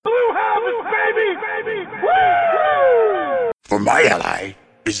For my ally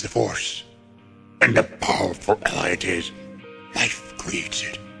is the Force. And a powerful ally it is. Life creates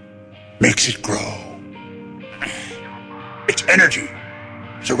it, makes it grow. Its energy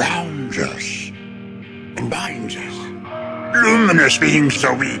surrounds us and binds us. Luminous beings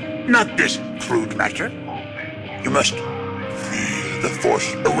so we, not this crude matter. You must feel the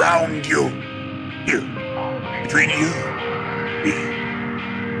Force around you. Here, between you, me,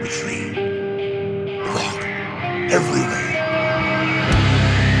 the tree, the rock, everywhere.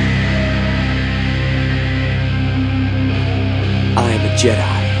 I am a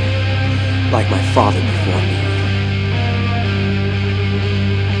Jedi, like my father before me.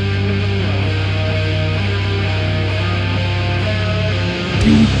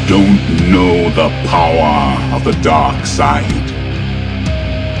 You don't know the power of the dark side.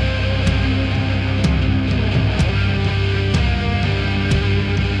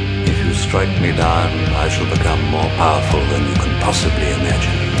 If you strike me down, I shall become more powerful than you can possibly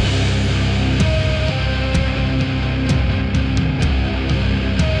imagine.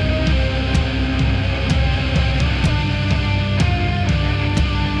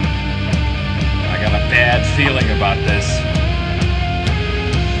 Bad feeling about this.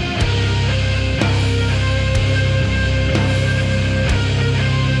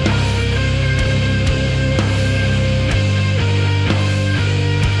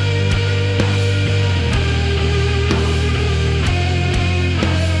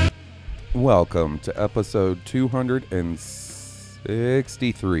 Welcome to episode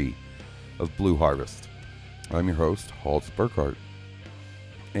 263 of Blue Harvest. I'm your host, Haltz Burkhart,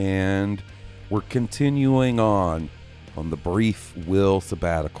 and we're continuing on the brief Will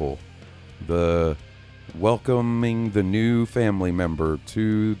sabbatical, the welcoming the new family member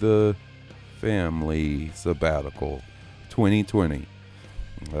to the family sabbatical 2020.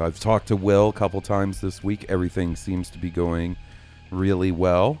 I've talked to Will a couple times this week. Everything seems to be going really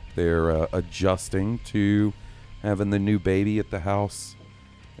well. They're adjusting to having the new baby at the house,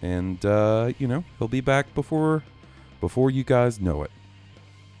 and he'll be back before you guys know it.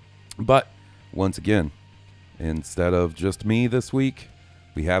 But once again, instead of just me this week,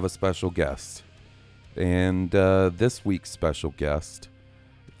 we have a special guest. And this week's special guest,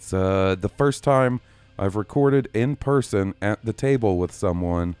 it's the first time I've recorded in person at the table with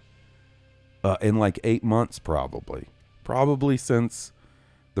someone in like 8 months probably. Probably since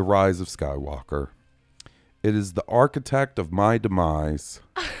the rise of Skywalker. It is the architect of my demise.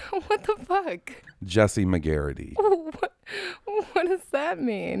 What the fuck? Jesse McGarity. What does that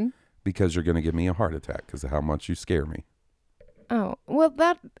mean? Because you're going to give me a heart attack because of how much you scare me. Oh, well,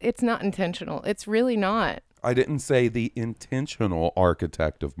 it's not intentional. It's really not. I didn't say the intentional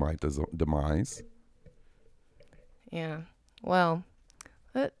architect of my demise. Yeah. Well,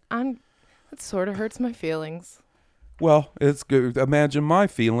 that sort of hurts my feelings. Well, it's good. Imagine my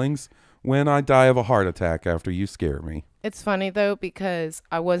feelings when I die of a heart attack after you scare me. It's funny, though, because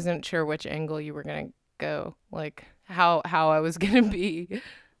I wasn't sure which angle you were going to go. Like, how I was going to be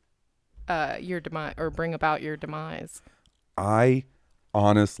your demise or bring about your demise. I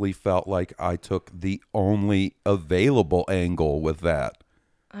honestly felt like I took the only available angle with that.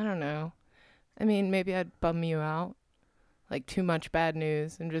 I don't know. I mean, maybe I'd bum you out. Like too much bad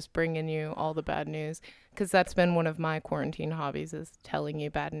news and just bringing you all the bad news. Because that's been one of my quarantine hobbies, is telling you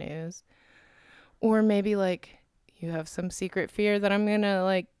bad news. Or maybe like you have some secret fear that I'm going to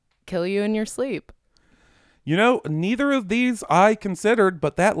like kill you in your sleep. You know, neither of these I considered,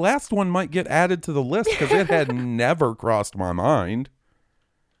 but that last one might get added to the list because it had never crossed my mind.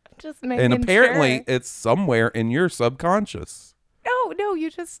 Just making And apparently sure. it's somewhere in your subconscious. No, you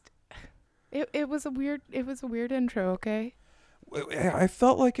just it was a weird intro, okay? I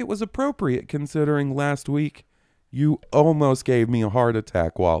felt like it was appropriate considering last week you almost gave me a heart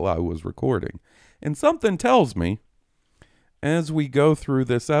attack while I was recording. And something tells me, as we go through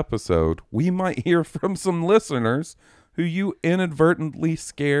this episode, we might hear from some listeners who you inadvertently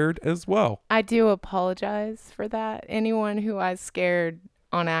scared as well. I do apologize for that. Anyone who I scared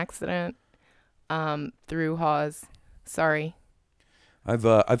on accident through Hawes, sorry.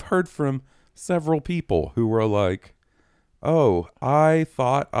 I've heard from several people who were like, "Oh, I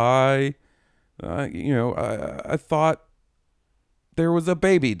thought I thought there was a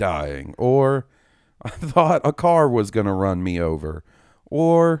baby dying," or "I thought a car was going to run me over,"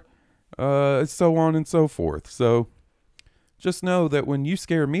 or so on and so forth. So just know that when you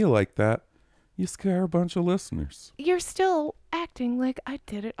scare me like that, you scare a bunch of listeners. You're still acting like I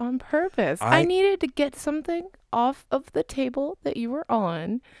did it on purpose. I needed to get something off of the table that you were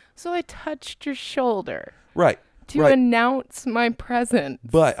on, so I touched your shoulder. Right. To announce my presence.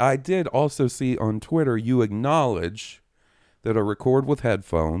 But I did also see on Twitter you acknowledge that I record with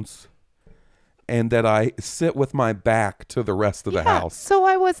headphones and that I sit with my back to the rest of the house. So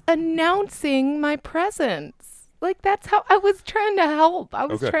I was announcing my presence. Like, that's how I was trying to help. I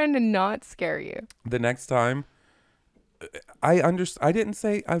was trying to not scare you. The next time, I didn't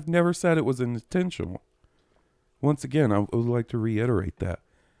say, I've never said it was intentional. Once again, I would like to reiterate that.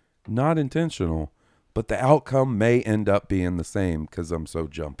 Not intentional, but the outcome may end up being the same because I'm so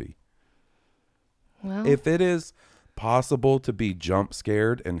jumpy. Well, If it is possible to be jump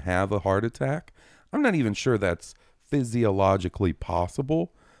scared and have a heart attack, I'm not even sure that's physiologically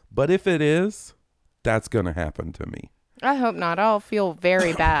possible, but if it is, that's going to happen to me. I hope not. I'll feel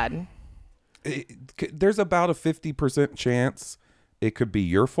very bad. There's about a 50% chance it could be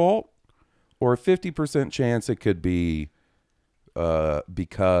your fault, or a 50% chance it could be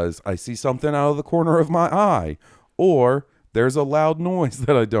because I see something out of the corner of my eye, or there's a loud noise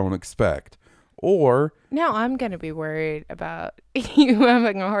that I don't expect, or Now I'm going to be worried about you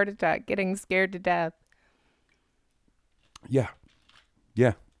having a heart attack, getting scared to death. yeah.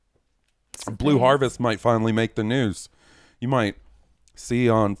 Blue Harvest might finally make the news. You might see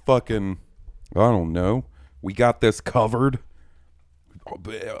on fucking, I don't know, We Got This Covered.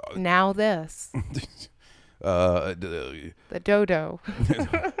 Now this. The The dodo.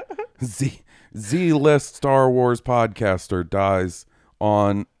 Z-list Star Wars podcaster dies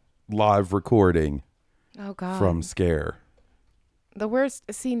on live recording Oh, God. from scare. The worst.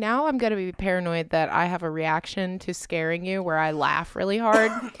 See, now I'm going to be paranoid that I have a reaction to scaring you where I laugh really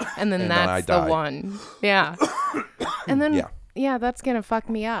hard, and then And then I that's the die. one. Yeah. And then, Yeah. yeah, that's going to fuck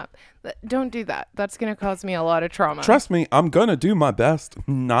me up. Don't do that. That's going to cause me a lot of trauma. Trust me, I'm going to do my best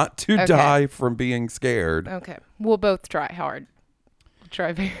not to Okay. die from being scared. Okay. We'll both try hard. We'll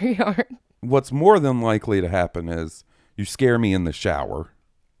try very hard. What's more than likely to happen is you scare me in the shower.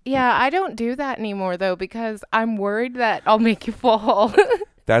 Yeah, I don't do that anymore, though, because I'm worried that I'll make you fall.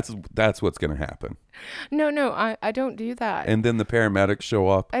 That's what's going to happen. No, I don't do that. And then the paramedics show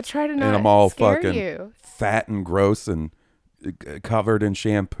up. I try to and not I'm all scare fucking you. fat and gross and covered in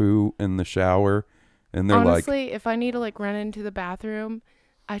shampoo in the shower. And they're Honestly, if I need to like run into the bathroom,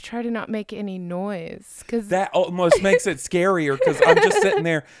 I try to not make any noise. Cause that almost makes it scarier because I'm just sitting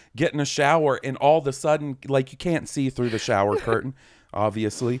there getting a shower and all of a sudden, like, you can't see through the shower curtain,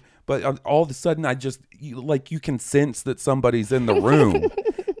 obviously. But all of a sudden, you can sense that somebody's in the room.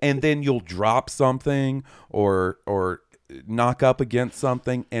 And then you'll drop something or knock up against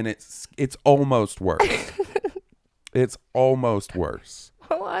something, and it's almost worse. It's almost worse.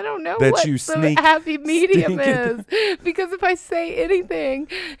 well, I don't know That what you the sneak- happy medium sneak in is. Because if I say anything,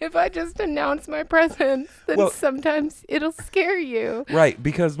 if I just announce my presence, then Well- sometimes it'll scare you. Right,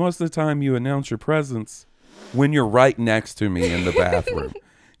 because most of the time you announce your presence when you're right next to me in the bathroom.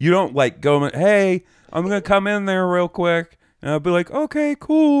 You don't like go, hey, I'm going to come in there real quick. And I'll be like, okay,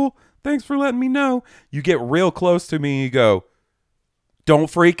 cool. Thanks for letting me know. You get real close to me and you go, don't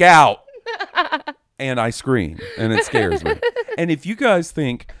freak out. And I scream and it scares me. And if you guys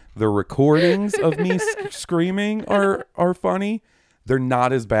think the recordings of me screaming are funny, they're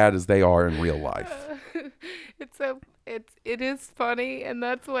not as bad as they are in real life. It is funny, and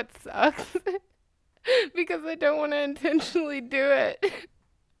that's what sucks. Because I don't want to intentionally do it.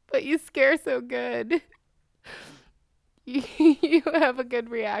 But you scare so good. You have a good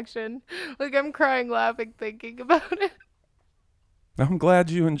reaction. Like, I'm crying laughing thinking about it. I'm glad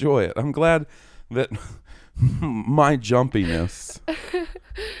you enjoy it. I'm glad that my jumpiness,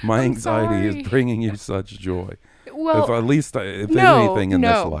 my anxiety sorry. is bringing you such joy. Well, If no, anything in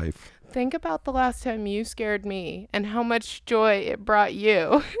this no. life. think about the last time you scared me and how much joy it brought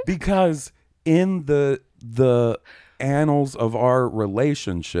you. Because in the annals of our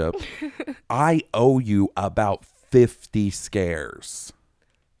relationship, I owe you about 50 scares.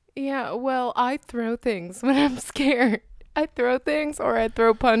 Yeah, well, I throw things when I'm scared. I throw things or I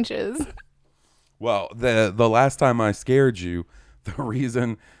throw punches. Well, the last time I scared you, the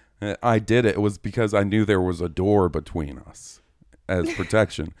reason I did it was because I knew there was a door between us as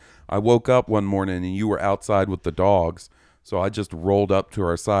protection. I woke up one morning and you were outside with the dogs, so I just rolled up to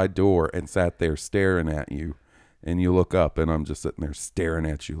our side door and sat there staring at you. And you look up and I'm just sitting there staring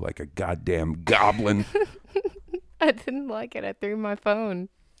at you like a goddamn goblin. I didn't like it. I threw my phone.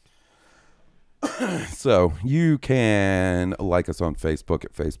 So you can like us on Facebook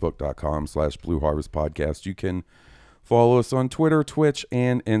at facebook.com/Blue Harvest Podcast. You can follow us on Twitter, Twitch,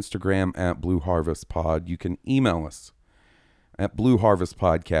 and Instagram at Blue Harvest Pod. You can email us at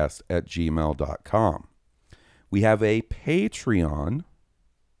blueharvestpodcast@gmail.com. We have a Patreon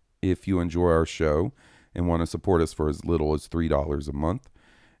if you enjoy our show and want to support us for as little as $3 a month.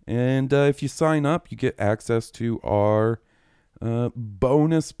 And if you sign up, you get access to our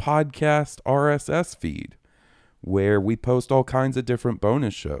bonus podcast RSS feed where we post all kinds of different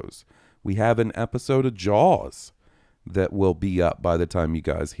bonus shows. We have an episode of Jaws that will be up by the time you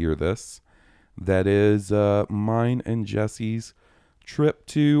guys hear this. That is mine and Jesse's trip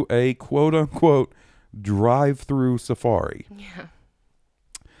to a quote-unquote drive-through safari. Yeah.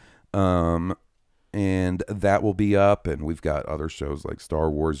 And that will be up, and we've got other shows like Star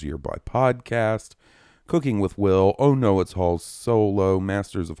Wars Year by Podcast, Cooking with Will, Oh No It's Hall Solo,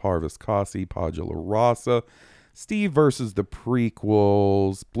 Masters of Harvest Kasi, Pagula Rasa, Steve versus the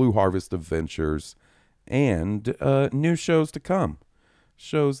Prequels, Blue Harvest Adventures, and new shows to come.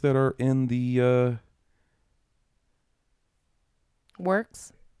 Shows that are in the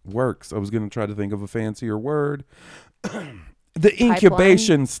Works. I was going to try to think of a fancier word. The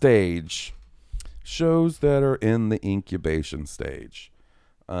incubation stage. Shows that are in the incubation stage.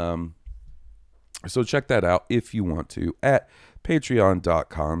 So check that out if you want to at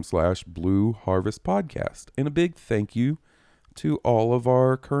patreon.com/Blue Harvest Podcast. And a big thank you to all of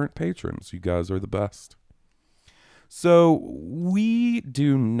our current patrons. You guys are the best. So we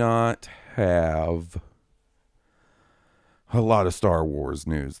do not have a lot of Star Wars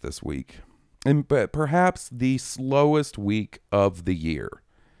news this week. But perhaps the slowest week of the year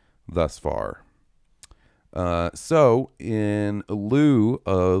thus far. So in lieu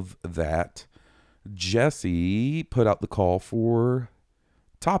of that, Jesse put out the call for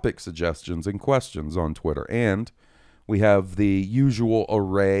topic suggestions and questions on Twitter. And we have the usual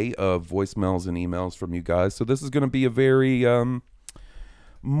array of voicemails and emails from you guys. So this is going to be a very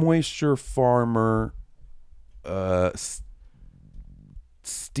moisture farmer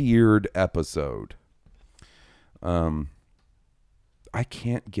steered episode. I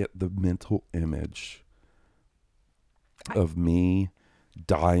can't get the mental image of me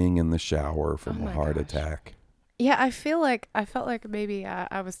dying in the shower from a heart attack. Yeah, I felt like maybe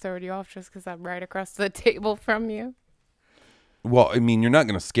I was throwing you off just because I'm right across the table from you. Well, I mean, you're not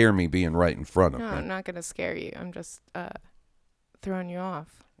going to scare me being right in front of me. No, I'm not going to scare you. I'm just throwing you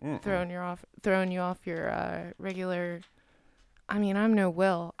off. Throwing you off your regular. I mean, I'm no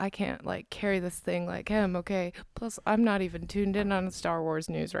Will. I can't like carry this thing like him. Okay. Plus, I'm not even tuned in on Star Wars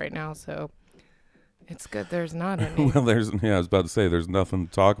news right now, so it's good there's not any. Well, I was about to say there's nothing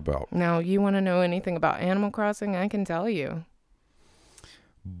to talk about. Now, you want to know anything about Animal Crossing? I can tell you.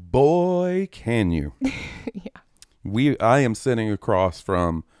 Boy, can you. Yeah. I am sitting across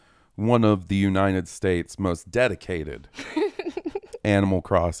from one of the United States' most dedicated Animal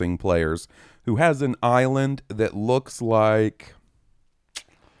Crossing players who has an island that looks like...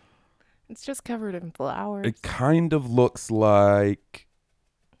 It's just covered in flowers. It kind of looks like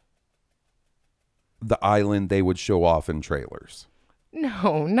the island they would show off in trailers.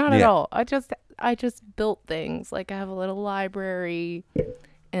 No, not at all. I just built things. Like I have a little library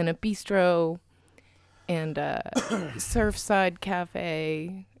and a bistro and a surfside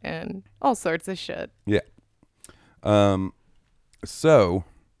cafe and all sorts of shit. Yeah. So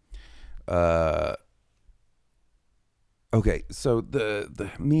okay, so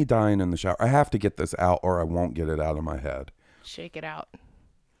the me dying in the shower. I have to get this out or I won't get it out of my head. Shake it out.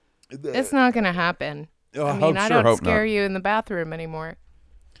 It's not going to happen. I don't scare you in the bathroom anymore.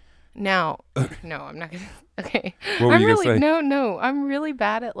 Now, no, I'm not going to. Okay. What were you going to say? No. I'm really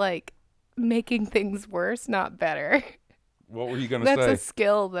bad at like making things worse, not better. What were you going to say? That's a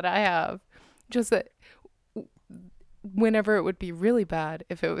skill that I have. Just that whenever it would be really bad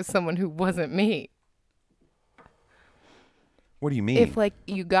if it was someone who wasn't me. What do you mean? If like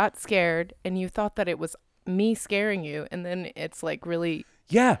you got scared and you thought that it was me scaring you and then it's like really...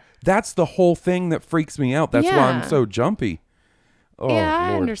 Yeah, that's the whole thing that freaks me out. That's why I'm so jumpy. Oh, yeah,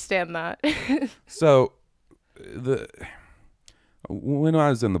 I Lord. understand that. So, when I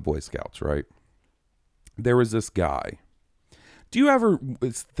was in the Boy Scouts, right, there was this guy. Do you ever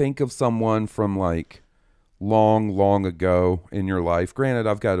think of someone from like long ago in your life? Granted,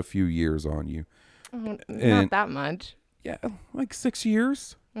 I've got a few years on you. Not that much. Yeah, like 6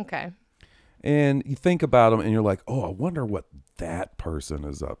 years. Okay. And you think about them and you're like, oh, I wonder what that person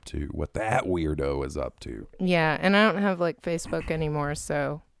is up to, what that weirdo is up to. Yeah, and I don't have like Facebook anymore,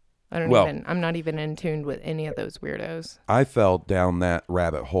 so I'm not even in tune with any of those weirdos. I fell down that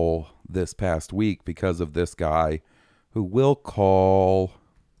rabbit hole this past week because of this guy who we'll call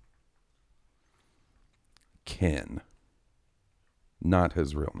Ken. Not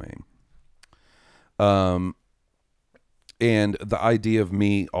his real name. And the idea of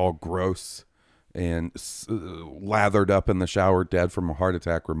me all gross and lathered up in the shower dead from a heart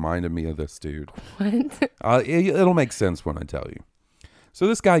attack reminded me of this dude. What? It'll make sense when I tell you. So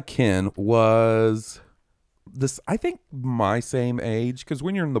this guy Ken was I think my same age, because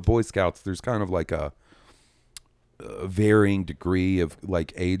when you're in the Boy Scouts, there's kind of like a varying degree of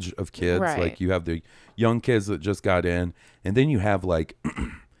like age of kids. Right. Like you have the young kids that just got in, and then you have like,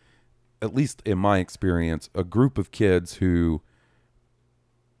 at least in my experience, a group of kids who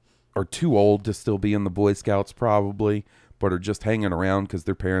are too old to still be in the Boy Scouts probably, but are just hanging around because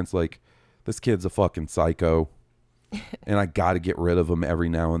their parents like, this kid's a fucking psycho and I got to get rid of him every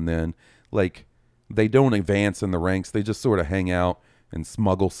now and then. Like, they don't advance in the ranks. They just sort of hang out and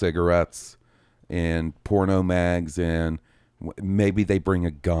smuggle cigarettes and porno mags, and maybe they bring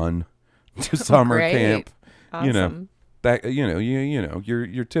a gun to summer Great. camp. Awesome. You know, that, you know,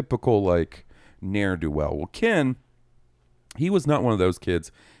 your typical like ne'er-do-well. Well, Ken, he was not one of those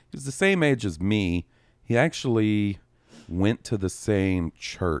kids. He was the same age as me. He actually went to the same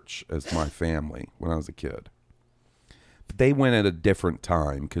church as my family when I was a kid. But they went at a different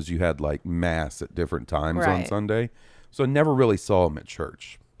time because you had like mass at different times on Right. Sunday. So I never really saw him at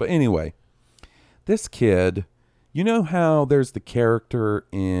church. But anyway, this kid, you know how there's the character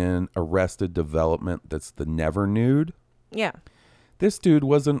in Arrested Development that's the never nude? Yeah. This dude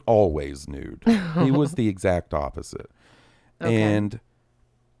wasn't always nude. He was the exact opposite. Okay. And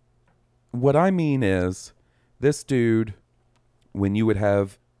what I mean is, this dude, when you would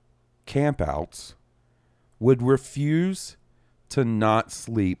have campouts, would refuse to not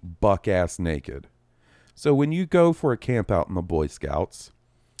sleep buck-ass naked. So when you go for a camp out in the Boy Scouts,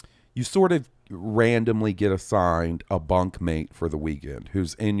 you sort of randomly get assigned a bunk mate for the weekend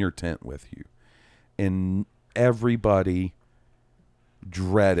who's in your tent with you. And everybody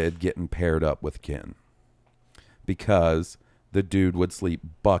dreaded getting paired up with Ken because the dude would sleep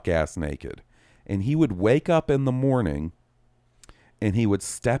buck-ass naked. And he would wake up in the morning and he would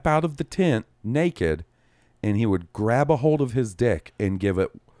step out of the tent naked and he would grab a hold of his dick and give it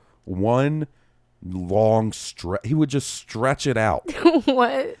one long stretch. He would just stretch it out.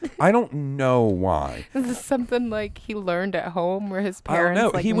 What? I don't know why. Is this something like he learned at home where his I don't parents know.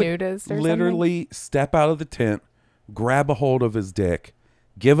 like He would nudists or literally step out of the tent, grab a hold of his dick,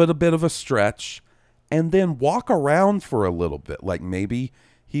 give it a bit of a stretch, and then walk around for a little bit. Like maybe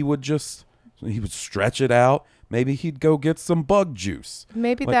he would stretch it out. Maybe he'd go get some bug juice. something?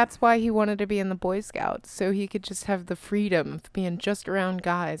 Maybe Like- that's why he wanted to be in the Boy Scouts, so he could just have the freedom of being just around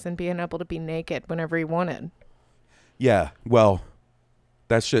guys and being able to be naked whenever he wanted. Yeah, well,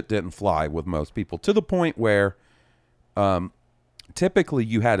 that shit didn't fly with most people, to the point where typically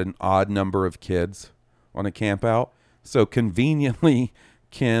you had an odd number of kids on a camp out. So conveniently,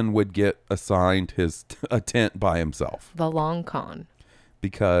 Ken would get assigned a tent by himself The long con.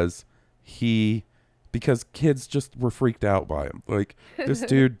 because kids just were freaked out by him. Like, this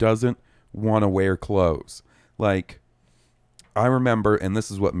dude doesn't want to wear clothes. Like, I remember, and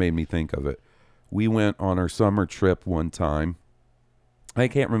this is what made me think of it. We went on our summer trip one time. I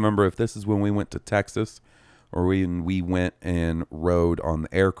can't remember if this is when we went to Texas or when we went and rode on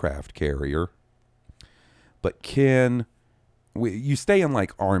the aircraft carrier. But Ken, you stay in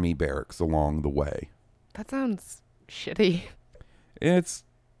like army barracks along the way. That sounds shitty. It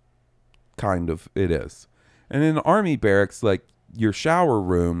is. And in army barracks, like your shower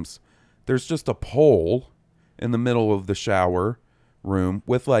rooms, there's just a pole in the middle of the shower room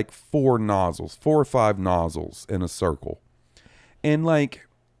with like 4 or 5 nozzles in a circle. And like,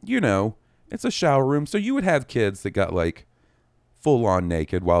 it's a shower room. So you would have kids that got like full on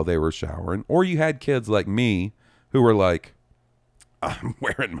naked while they were showering. Or you had kids like me who were like, I'm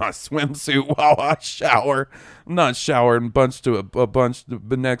wearing my swimsuit while I shower. I'm not showering next to a bunch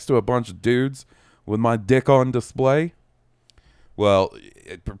of dudes with my dick on display. Well,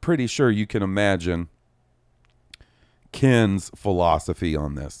 pretty sure you can imagine Ken's philosophy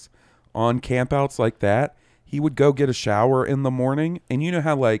on this. On campouts like that, he would go get a shower in the morning, and you know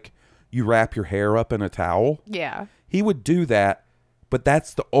how like you wrap your hair up in a towel? Yeah. He would do that, but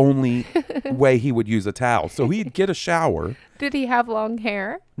that's the only way he would use a towel. So he'd get a shower. Did he have long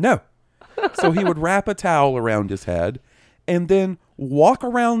hair? No. So he would wrap a towel around his head and then walk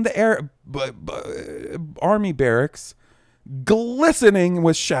around the army barracks glistening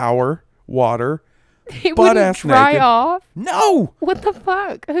with shower water. He Butt wouldn't ass dry naked. off? No. What the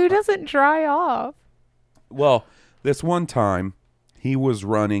fuck? Who doesn't dry off? Well, this one time he was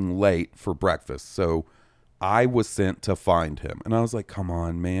running late for breakfast. So I was sent to find him. And I was like, come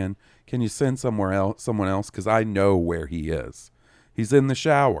on, man. Can you send someone else? Because I know where he is. He's in the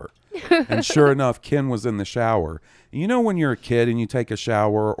shower. And sure enough, Ken was in the shower. You know when you're a kid and you take a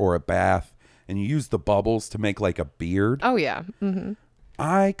shower or a bath and you use the bubbles to make like a beard? Oh, yeah. Mm-hmm.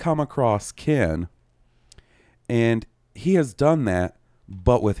 I come across Ken, and he has done that,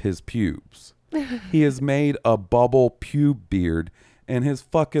 but with his pubes. He has made a bubble pube beard, and his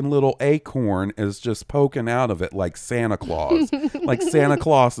fucking little acorn is just poking out of it like Santa Claus, like Santa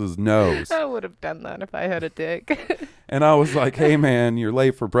Claus's nose. I would have done that if I had a dick. And I was like, hey, man, you're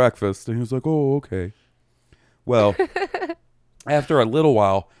late for breakfast. And he was like, oh, okay. Well, after a little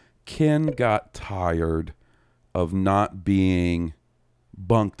while, Ken got tired of not being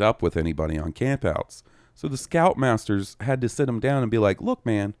bunked up with anybody on campouts. So the scoutmasters had to sit him down and be like, look,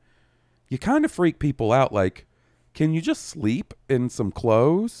 man, you kind of freak people out. Like, can you just sleep in some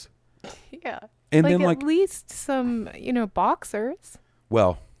clothes? Yeah. And like then, at least some, boxers.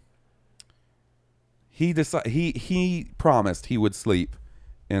 Well, he promised he would sleep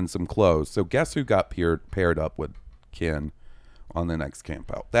in some clothes. So guess who got paired up with Ken on the next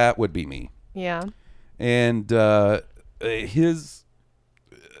camp out? That would be me. Yeah. And his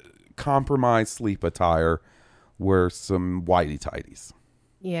compromised sleep attire were some whitey tighties.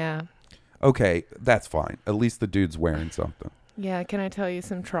 Yeah. Okay, that's fine. At least the dude's wearing something. Yeah. Can I tell you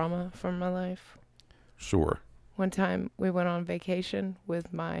some trauma from my life? Sure. One time we went on vacation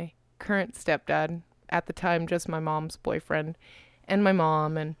with my current stepdad, at the time just my mom's boyfriend, and my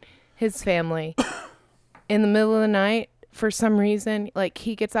mom and his family. In the middle of the night, for some reason, like,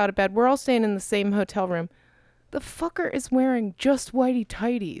 he gets out of bed. We're all staying in the same hotel room. The fucker is wearing just whitey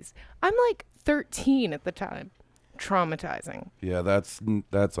tighties. I'm like 13 at the time. Traumatizing. Yeah, that's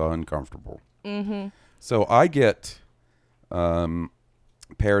uncomfortable. Mm-hmm. So I get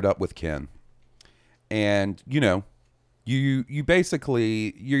paired up with Ken, and you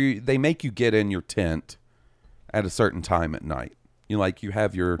basically they make you get in your tent at a certain time at night. You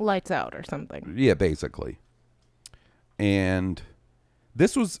have your lights out or something. Yeah, basically. And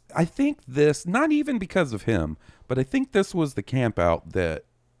this was, I think not even because of him, but I think this was the camp out that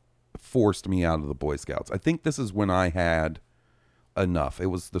forced me out of the Boy Scouts. I think this is when I had enough. It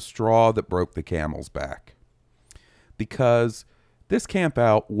was the straw that broke the camel's back. Because this camp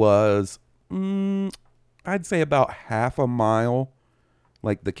out was, I'd say about half a mile.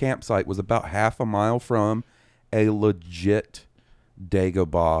 Like, the campsite was about half a mile from a legit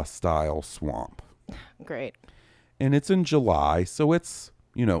Dagobah style swamp. Great. And it's in July, so it's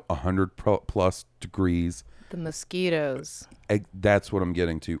 100 plus degrees. The mosquitoes. That's what I'm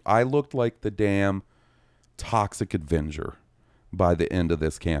getting to. I looked like the damn Toxic Avenger by the end of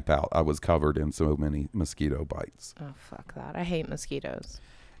this camp out. I was covered in so many mosquito bites. Oh, fuck that. I hate mosquitoes.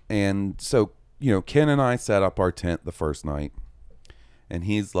 And so, Ken and I set up our tent the first night, and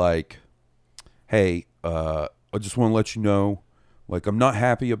he's like, hey, I just want to let you know, like, I'm not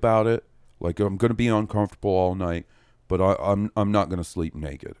happy about it. Like, I'm going to be uncomfortable all night, but I'm not going to sleep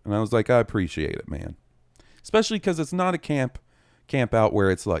naked. And I was like, I appreciate it, man. Especially because it's not a camp out where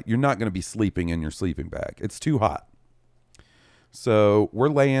it's like, you're not going to be sleeping in your sleeping bag. It's too hot. So we're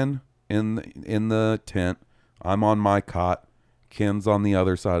laying in the tent. I'm on my cot. Ken's on the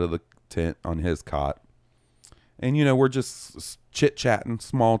other side of the tent on his cot. And, we're just chit-chatting,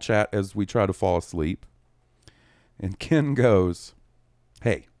 small chat as we try to fall asleep. And Ken goes,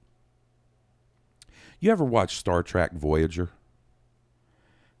 hey, you ever watch Star Trek Voyager?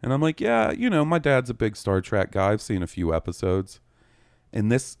 And I'm like, yeah, my dad's a big Star Trek guy. I've seen a few episodes.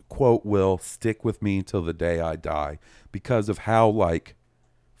 And this quote will stick with me till the day I die because of how, like,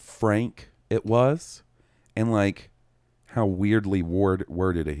 frank it was and, like, how weirdly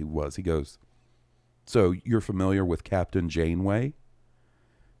worded he was. He goes, so you're familiar with Captain Janeway?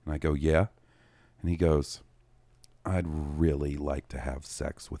 And I go, yeah. And he goes, I'd really like to have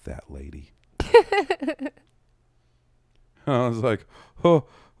sex with that lady. I was like, oh,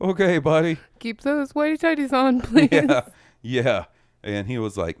 okay, buddy. Keep those whitey tighties on, please. Yeah. And he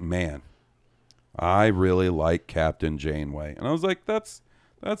was like, man, I really like Captain Janeway. And I was like, that's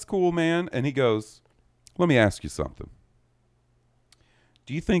cool, man. And he goes, let me ask you something.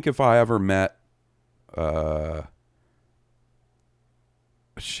 Do you think if I ever met, I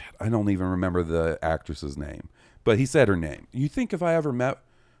don't even remember the actress's name, but he said her name. You think if I ever met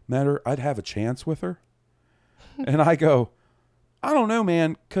her, I'd have a chance with her? And I go, I don't know,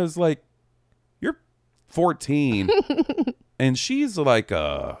 man, because, like, you're 14 and she's like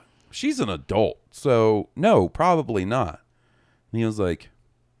she's an adult, so no, probably not. And he was like,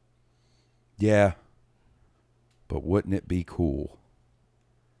 yeah, but wouldn't it be cool?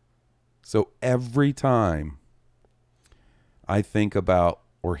 So every time I think about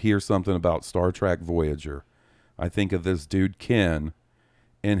or hear something about Star Trek Voyager, I think of this dude Ken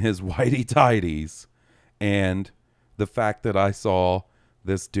in his whitey tighties and the fact that I saw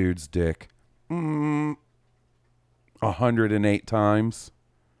this dude's dick 108 times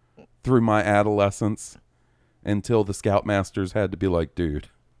through my adolescence until the Scoutmasters had to be like, dude,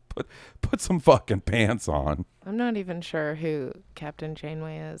 Put some fucking pants on. I'm not even sure who Captain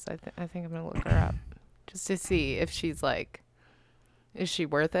Janeway is. I think I'm gonna look her up just to see if she's like, is she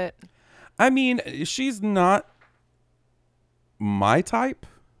worth it? I mean, she's not my type,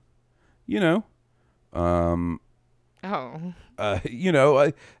 you know.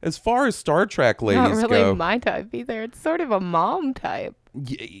 As far as Star Trek ladies Not really go, my type either. It's sort of a mom type.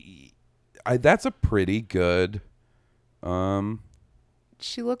 that's a pretty good.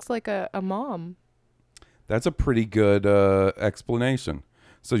 She looks like a mom. That's a pretty good explanation.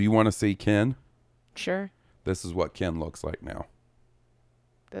 So you want to see Ken? Sure. This is what Ken looks like now.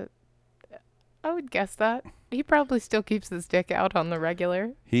 I would guess that. He probably still keeps his dick out on the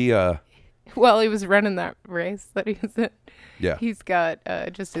regular. He While he was running that race that he was in. Yeah. He's got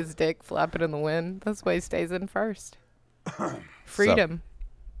just his dick flapping in the wind. That's why he stays in first. Freedom.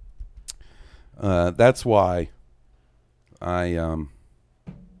 That's why I don't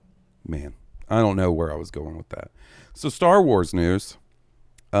know where I was going with that. So Star Wars news.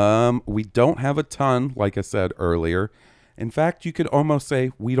 We don't have a ton, like I said earlier. In fact, you could almost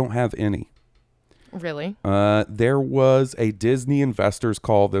say we don't have any. Really? There was a Disney investors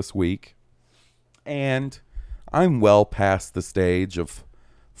call this week, and I'm well past the stage of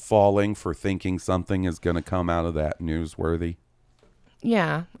falling for thinking something is going to come out of that newsworthy.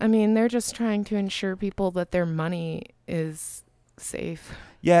 Yeah. I mean, they're just trying to ensure people that their money is safe.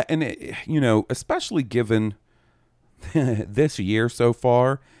 Yeah, and especially given this year so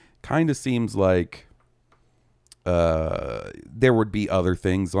far, kind of seems like there would be other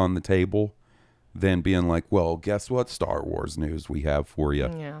things on the table than being like, well, guess what Star Wars news we have for you.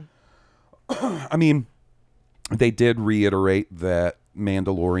 Yeah. I mean, they did reiterate that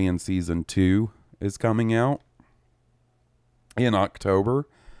Mandalorian Season 2 is coming out in October,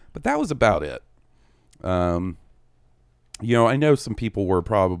 but that was about it. I know some people were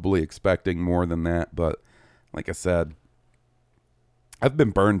probably expecting more than that, but like I said, I've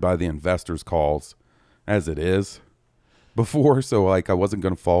been burned by the investors' calls as it is before, so like I wasn't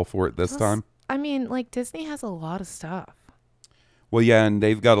going to fall for it this time. I mean, like Disney has a lot of stuff. Well, yeah, and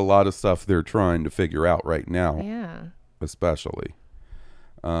they've got a lot of stuff they're trying to figure out right now. Yeah. Especially.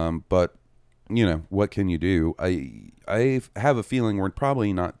 But, what can you do? I have a feeling we're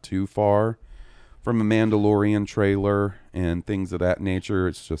probably not too far from a Mandalorian trailer and things of that nature.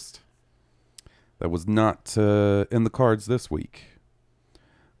 It's just that was not in the cards this week.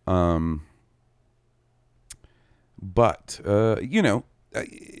 But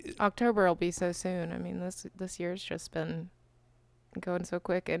October will be so soon. I mean, this year's just been going so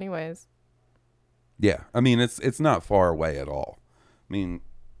quick anyways. Yeah, I mean, it's not far away at all. I mean,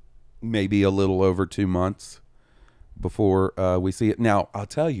 maybe a little over 2 months before we see it. Now, I'll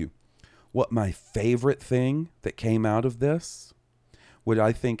tell you what my favorite thing that came out of this, what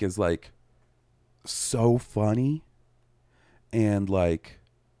I think is like so funny and like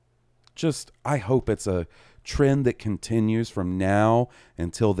just, I hope it's a trend that continues from now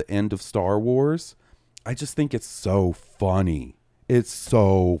until the end of Star Wars. I just think it's so funny. It's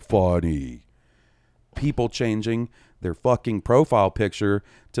so funny. People changing their fucking profile picture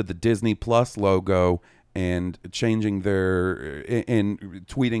to the Disney Plus logo and changing and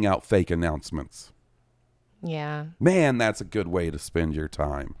tweeting out fake announcements. Yeah. Man, that's a good way to spend your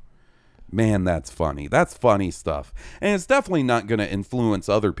time. Man, that's funny. That's funny stuff. And it's definitely not going to influence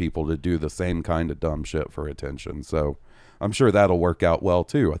other people to do the same kind of dumb shit for attention. So I'm sure that'll work out well,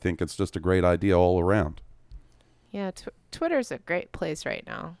 too. I think it's just a great idea all around. Yeah, Twitter's a great place right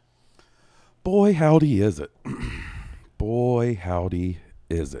now. Boy, howdy is it. Boy, howdy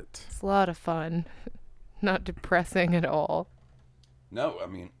is it. It's a lot of fun. Not depressing at all. No, I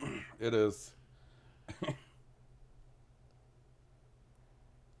mean, it is.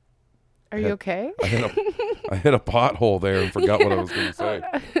 Are you okay? I hit a pothole there and forgot what I was going to say.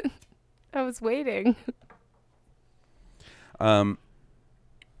 I was waiting. But,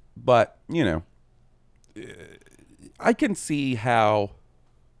 I can see how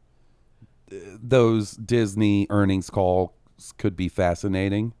those Disney earnings calls could be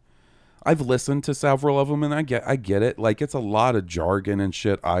fascinating. I've listened to several of them and I get it. Like, it's a lot of jargon and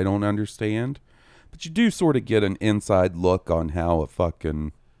shit I don't understand. But you do sort of get an inside look on how a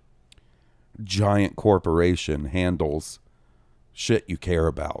fucking giant corporation handles shit you care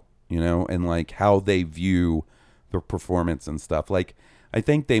about, and like how they view the performance and stuff. Like, I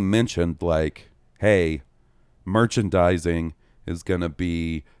think they mentioned like, hey, merchandising is going to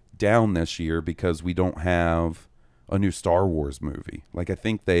be down this year because we don't have a new Star Wars movie. Like, I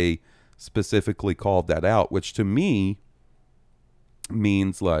think they specifically called that out, which to me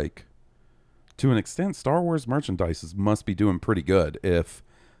means like, to an extent, Star Wars merchandise must be doing pretty good if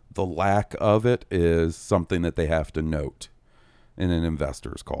the lack of it is something that they have to note in an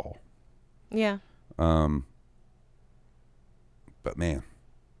investor's call. Yeah. But man,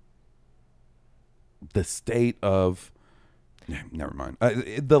 the state of, never mind.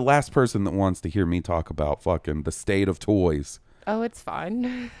 The last person that wants to hear me talk about fucking the state of toys. Oh, it's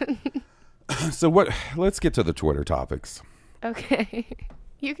fine. So let's get to the Twitter topics. Okay.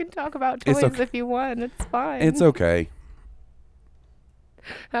 You can talk about toys if you want. It's fine. It's okay.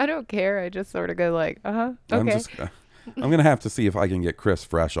 I don't care. I just sort of go like, okay. I'm going to have to see if I can get Chris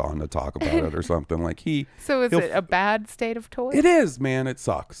Fresh on to talk about it or something. Like So is it a bad state of toys? It is, man. It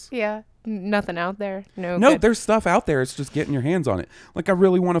sucks. Yeah. Nothing out there. No, there's stuff out there. It's just getting your hands on it. Like, I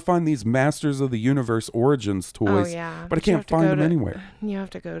really want to find these Masters of the Universe Origins toys. Oh, yeah. But I can't find them anywhere. You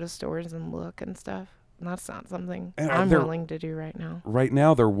have to go to stores and look and stuff. And that's not something And I'm willing to do right now. Right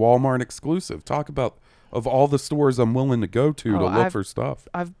now, they're Walmart exclusive. Talk about, of all the stores I'm willing to go to look for stuff.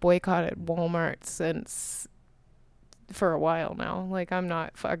 I've boycotted Walmart for a while now. Like, I'm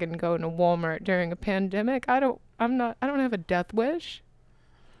not fucking going to Walmart during a pandemic. I don't have a death wish.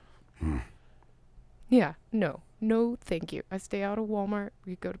 Yeah, no, thank you. I stay out of Walmart.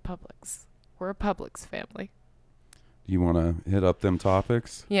 We go to Publix. We're a Publix family. Do you want to hit up them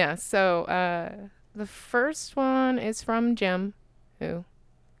topics? Yeah, so the first one is from Jim, who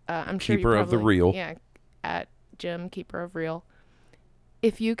I'm sure Keeper of the Real. Yeah, at Jim, Keeper of Real.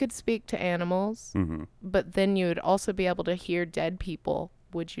 If you could speak to animals, but then you would also be able to hear dead people,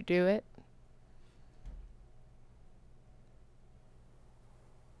 would you do it?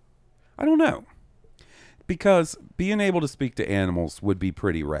 I don't know. Because being able to speak to animals would be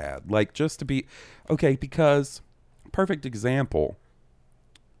pretty rad. Like, just to be... Okay, because... Perfect example.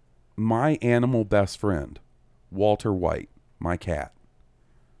 My animal best friend, Walter White, my cat.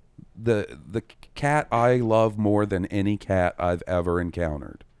 The cat I love more than any cat I've ever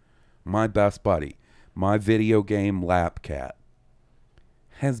encountered. My best buddy. My video game lap cat.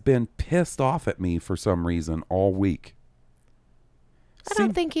 Has been pissed off at me for some reason all week. I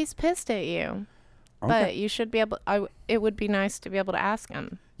don't think he's pissed at you. Okay. But you should be able... it would be nice to be able to ask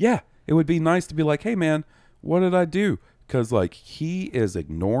him. Yeah. It would be nice to be like, hey, man, what did I do? Because, like, he is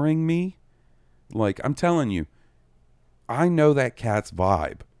ignoring me. Like, I'm telling you, I know that cat's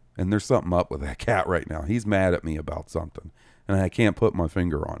vibe. And there's something up with that cat right now. He's mad at me about something. And I can't put my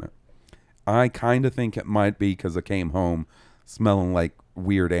finger on it. I kind of think it might be because I came home smelling like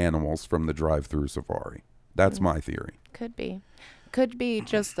weird animals from the drive-through safari. That's my theory. Could be. Could be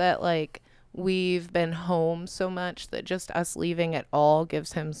just that, like, we've been home so much that just us leaving at all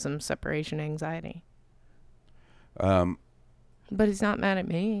gives him some separation anxiety. But he's not mad at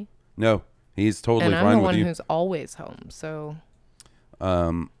me. No, he's totally fine with you. And I'm the one who's always home, so...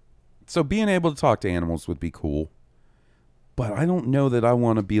 So being able to talk to animals would be cool. But I don't know that I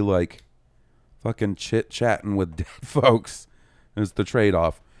want to be, like, fucking chit-chatting with dead folks is the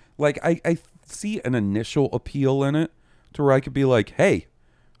trade-off. Like, I see an initial appeal in it to where I could be like, hey,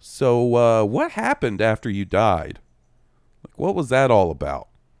 so what happened after you died? Like, what was that all about?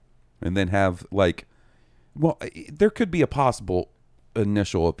 And then have, like, well, there could be a possible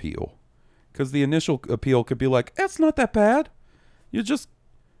initial appeal. Because the initial appeal could be like, it's not that bad. You just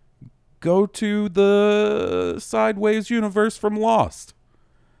go to the Sideways universe from Lost.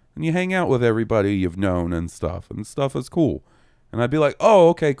 And you hang out with everybody you've known and stuff. And stuff is cool. And I'd be like, oh,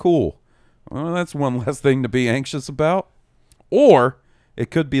 okay, cool. Well, that's one less thing to be anxious about. Or it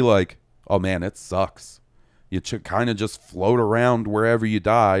could be like, oh, man, it sucks. You kind of just float around wherever you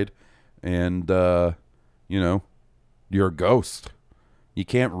died. And, you know, you're a ghost. You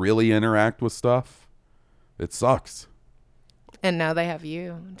can't really interact with stuff. It sucks. And now they have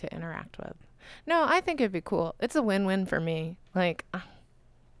you to interact with. No, I think it'd be cool. It's a win-win for me. Like,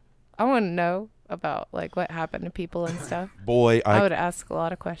 I want to know about, like, what happened to people and stuff. Boy, I would ask a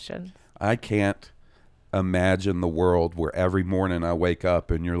lot of questions. I can't imagine the world where every morning I wake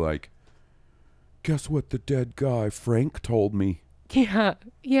up and you're like, guess what the dead guy Frank told me? Yeah,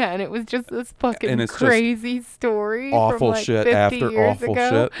 and it was just this fucking crazy story. Awful from like shit 50 after years awful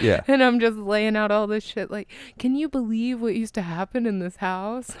ago. shit. Yeah. And I'm just laying out all this shit like, can you believe what used to happen in this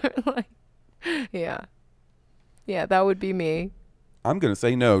house? Like, yeah, that would be me. I'm going to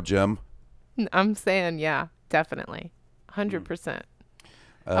say no, Jim. I'm saying, yeah, definitely. 100%.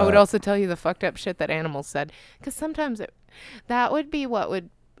 I would also tell you the fucked up shit that animals said. Because sometimes that would be what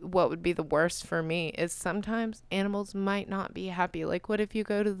would be the worst for me is sometimes animals might not be happy. Like, what if you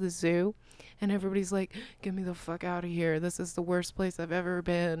go to the zoo and everybody's like, get me the fuck out of here. This is the worst place I've ever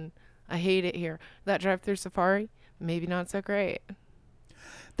been. I hate it here. That drive-through safari, maybe not so great.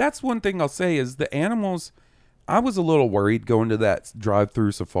 That's one thing I'll say is the animals, I was a little worried going to that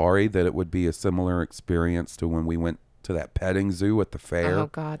drive-through safari that it would be a similar experience to when we went to that petting zoo at the fair. Oh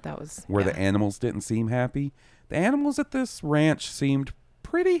God, that was where the animals didn't seem happy. The animals at this ranch seemed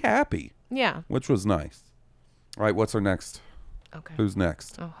pretty happy, Yeah. which was nice. All right, what's our next? Okay. Who's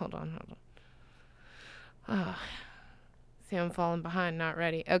next? Oh, hold on. Oh. See, I'm falling behind, not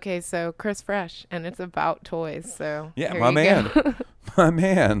ready. Okay, so Chris Fresh, and it's about toys. So Yeah, here my you man. go. My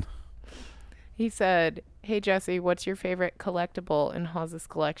man. He said, "Hey Jesse, what's your favorite collectible in Hawes'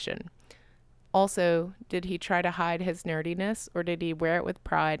 collection? Also, did he try to hide his nerdiness, or did he wear it with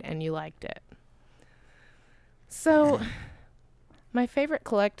pride and you liked it?" So, my favorite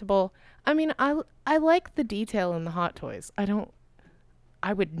collectible, I mean, I like the detail in the Hot Toys.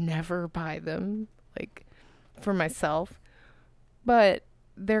 I would never buy them, like, for myself, but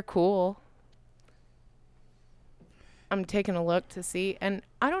they're cool. I'm taking a look to see, and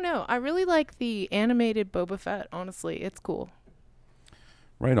I don't know. I really like the animated Boba Fett, honestly. It's cool.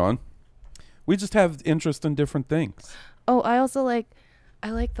 Right on. We just have interest in different things. Oh, I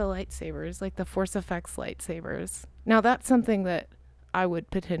like the lightsabers, like the Force Effects lightsabers. Now, that's something that I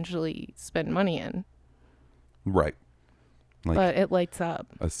would potentially spend money in, Right. Like but it lights up.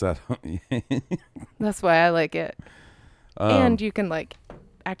 a set. That's why I like it. Um, And you can, like,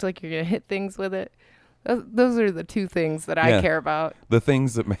 act like you're going to hit things with it. Those are the two things that I care about. The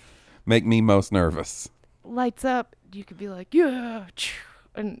things that make me most nervous. Lights up, you could be like, yeah,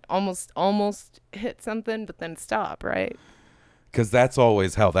 and almost hit something, but then stop, right? Because that's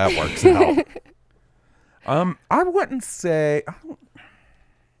always how that works out. I wouldn't say...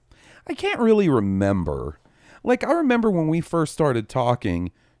 I can't really remember. Like, I remember when we first started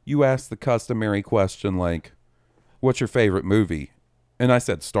talking, you asked the customary question, like, what's your favorite movie? And I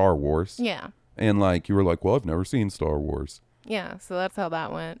said Star Wars. Yeah. And, like, you were like, well, I've never seen Star Wars. Yeah, so that's how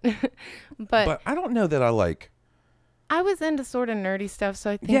that went. But I don't know that I like... I was into sort of nerdy stuff, so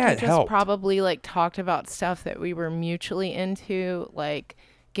I think Yeah, we it just helped. probably, like, talked about stuff that we were mutually into, like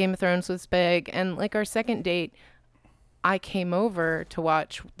Game of Thrones was big, and, like, our second date, I came over to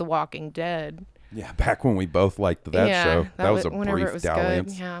watch The Walking Dead. Yeah, back when we both liked that show. That was a whenever brief it was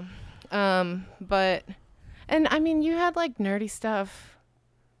dalliance. good. Yeah. But, and I mean, you had, like, nerdy stuff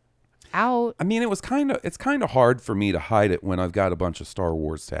out. I mean, it's kind of hard for me to hide it when I've got a bunch of Star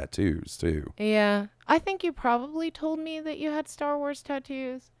Wars tattoos too. Yeah. I think you probably told me that you had Star Wars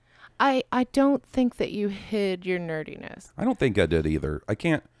tattoos. I don't think that you hid your nerdiness. I don't think I did either. I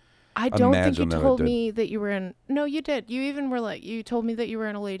can't. I don't think you imagine that I told did. me that you were in. No, you did. You even were like, you told me that you were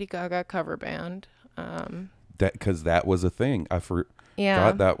in a Lady Gaga cover band. That because that was a thing. I forgot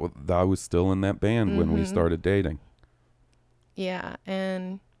Yeah. that I was still in that band when we started dating. Yeah.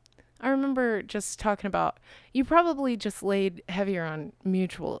 And I remember just talking about, you probably just laid heavier on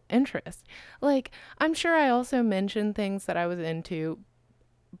mutual interest. Like, I'm sure I also mentioned things that I was into,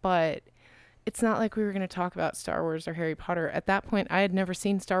 but it's not like we were going to talk about Star Wars or Harry Potter. At that point, I had never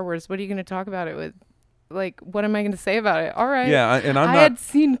seen Star Wars. What are you going to talk about it with? Like, what am I going to say about it? All right. Yeah, and I had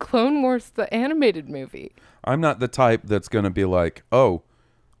seen Clone Wars, the animated movie. I'm not the type that's going to be like, oh,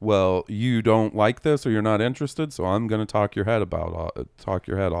 well, you don't like this or you're not interested, so I'm going to talk your head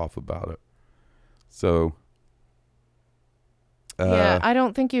off about it. So, Yeah, I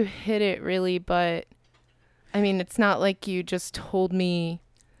don't think you hit it really, but I mean, it's not like you just told me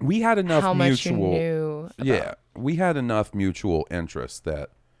we had enough how much you mutual. knew. Yeah, we had enough mutual interest that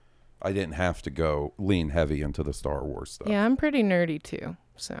I didn't have to go lean heavy into the Star Wars stuff. Yeah, I'm pretty nerdy too,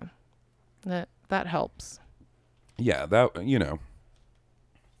 so that helps. Yeah, that, you know.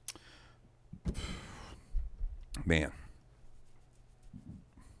 Man.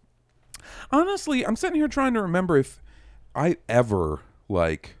 Honestly, I'm sitting here trying to remember if I ever,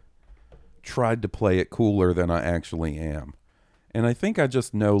 like, tried to play it cooler than I actually am. And I think I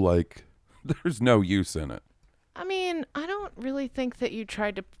just know, like, there's no use in it. I mean, I don't really think that you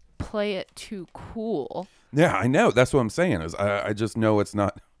tried to play it too cool. Yeah, I know. That's what I'm saying. Is I just know it's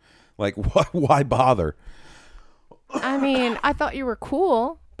not, like, why bother? I mean, I thought you were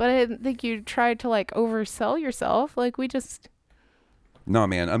cool, but I didn't think you tried to, like, oversell yourself. Like, we just... No,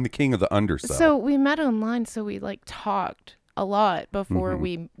 man, I'm the king of the undersell. So we met online, so we, like, talked a lot before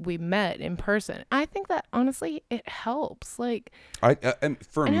we met in person. I think that, honestly, it helps. Like, and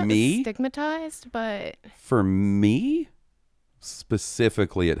for I know me, it's stigmatized, but... For me,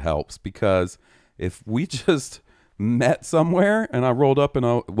 specifically, it helps because if we just met somewhere and I rolled up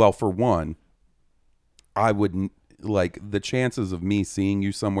and well, for one, I wouldn't, like, the chances of me seeing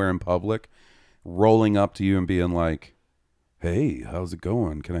you somewhere in public, rolling up to you and being like, hey, how's it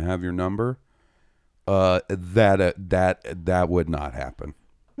going? Can I have your number? That would not happen.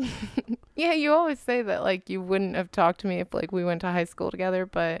 Yeah, you always say that like you wouldn't have talked to me if like we went to high school together,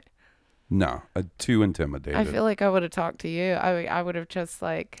 but No, too intimidated. I feel like I would have talked to you. I would have just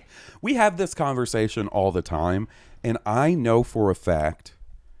like, We have this conversation all the time, and I know for a fact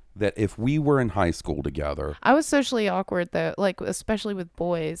that if we were in high school together, I was socially awkward though, like especially with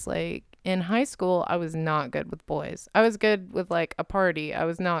boys. Like in high school, I was not good with boys. I was good with like a party. I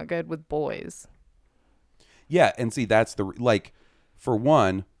was not good with boys. yeah, and see, that's like, for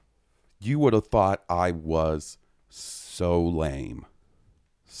one, you would have thought I was so lame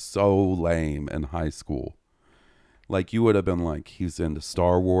in high school. Like, you would have been like, he's into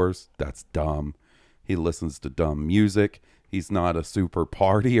Star Wars. That's dumb. He listens to dumb music. He's not a super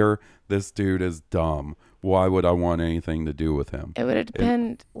partier. This dude is dumb. Why would I want anything to do with him? It would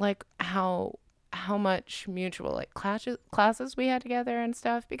depend like how much mutual like classes we had together and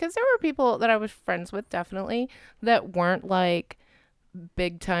stuff, because there were people that I was friends with definitely that weren't like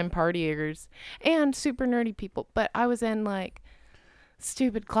big time partiers and super nerdy people, but I was in like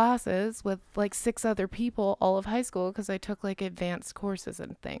stupid classes with like 6 other people all of high school because I took like advanced courses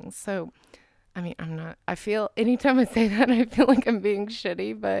and things. So I mean, I feel anytime I say that, I feel like I'm being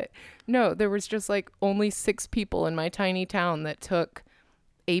shitty, but no, there was just like only 6 people in my tiny town that took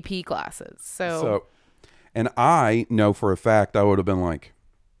AP classes. So and I know for a fact I would have been like,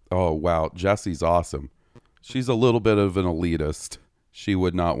 oh, wow, Jessie's awesome. She's a little bit of an elitist. She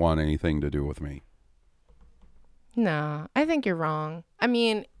would not want anything to do with me. no, I think you're wrong. I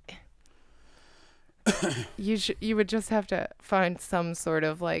mean, you would just have to find some sort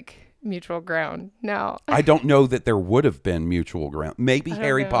of like mutual ground. Now, I don't know that there would have been mutual ground. Maybe I don't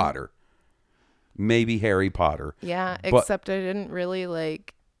Harry know. Potter. Maybe Harry Potter. yeah, But- except I didn't really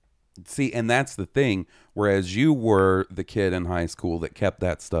like. See, and that's the thing. Whereas you were the kid in high school that kept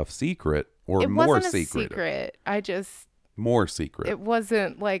that stuff secret, or It more wasn't a secret. secret. More secret. It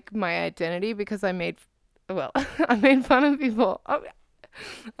wasn't like my identity because I made fun of people.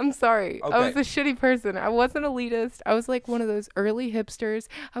 I'm sorry. I was Okay. a shitty person. I wasn't elitist. I was like one of those early hipsters.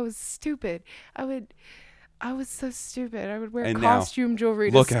 I was stupid. I was so stupid. I would wear And now, costume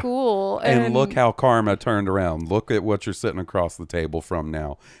jewelry to look at- school. And look how karma turned around. Look at what you're sitting across the table from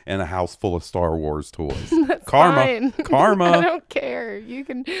now, in a house full of Star Wars toys. That's Karma. fine. Karma. I don't care. You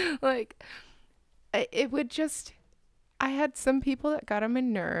can like. It would just. I had some people that got on my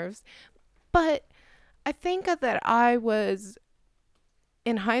nerves, but I think that I was,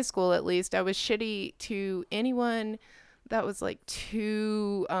 in high school at least, I was shitty to anyone that was like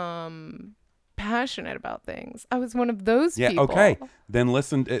too passionate about things. I was one of those Yeah, people. okay. Then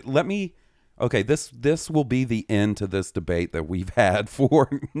listen, let me okay, this will be the end to this debate that we've had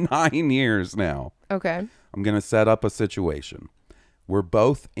for 9 years now. Okay. I'm going to set up a situation. We're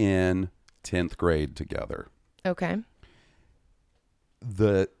both in 10th grade together. Okay.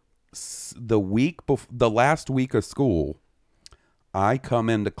 The last week of school, I come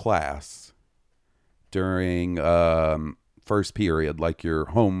into class during first period, like your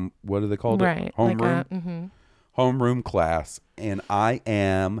home, what do they call it? Right. Homeroom. Homeroom class, and I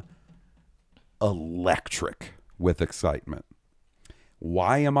am electric with excitement.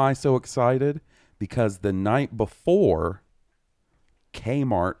 Why am I so excited? Because the night before,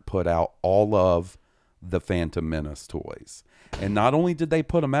 Kmart put out all of the Phantom Menace toys. And not only did they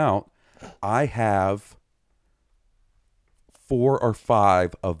put them out, I have 4 or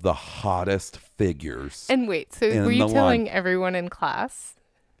 5 of the hottest figures. And wait, so In were you the line. telling everyone in class?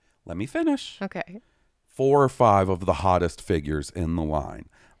 Let me finish. Okay. 4 or 5 of the hottest figures in the line.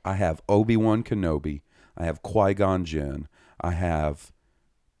 I have Obi-Wan Kenobi. I have Qui-Gon Jinn. I have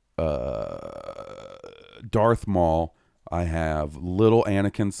Darth Maul. I have little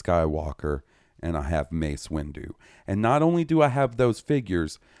Anakin Skywalker. And I have Mace Windu. And not only do I have those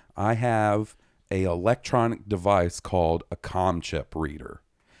figures, I have a electronic device called a comm chip reader.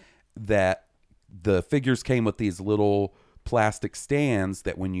 That the figures came with these little plastic stands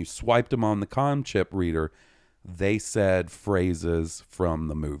that when you swiped them on the comm chip reader, they said phrases from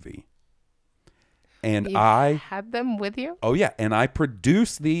the movie. And You I had them with you? Oh, yeah. And I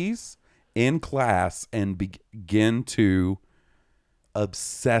produce these in class and begin to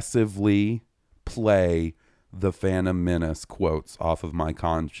obsessively play the Phantom Menace quotes off of my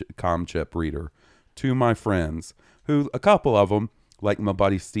comm chip reader to my friends, who, a couple of them, like my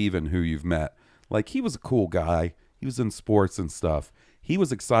buddy Steven, who you've met, like, he was a cool guy. He was in sports and stuff. He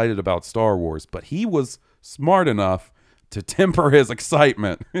was excited about Star Wars, but he was smart enough to temper his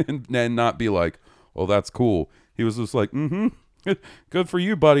excitement and not be like, well, that's cool. He was just like, good for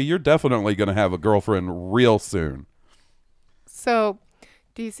you, buddy. You're definitely going to have a girlfriend real soon. So,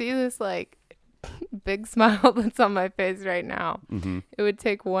 do you see this like big smile that's on my face right now. Mm-hmm. It would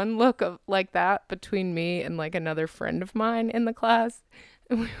take one look of like that between me and like another friend of mine in the class,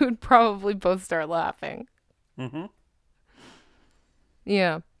 and we would probably both start laughing. Mm-hmm.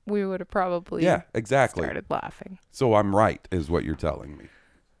 Yeah, we would have probably Yeah, exactly. started laughing. So I'm right, is what you're telling me.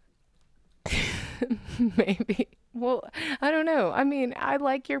 Maybe. Well, I don't know. I mean, I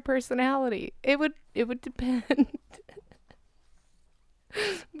like your personality. It would depend.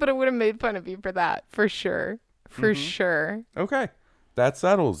 But I would have made fun of you for that, for sure. For sure. Okay, that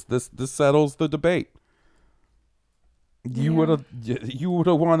settles this. This settles the debate. You would have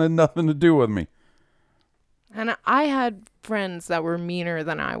wanted nothing to do with me. And I had friends that were meaner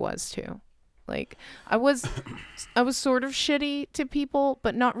than I was too. Like I was sort of shitty to people,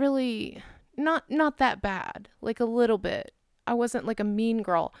 but not really, not that bad. Like a little bit. I wasn't like a mean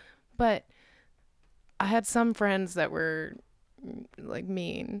girl, but I had some friends that were like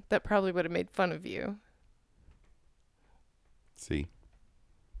mean that probably would have made fun of you. See,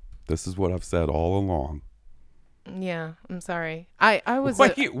 this is what I've said all along. Yeah, I'm sorry. I was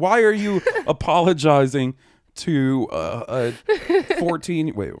Why are you apologizing to a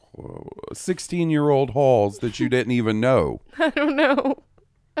 16-year-old Halls that you didn't even know? I don't know.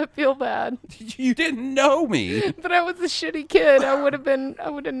 I feel bad. You didn't know me. But I was a shitty kid. I would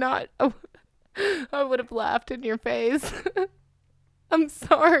have laughed in your face. I'm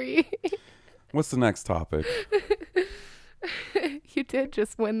sorry. What's the next topic? You did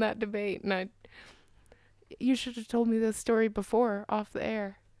just win that debate, and you should have told me this story before, off the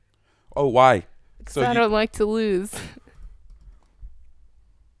air. Oh, why? Because I don't like to lose.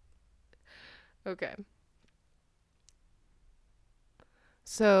 Okay.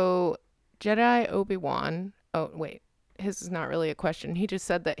 So, Jedi Obi-Wan... Oh, wait. His is not really a question. He just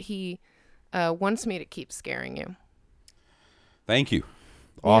said that he wants me to keep scaring you. Thank you.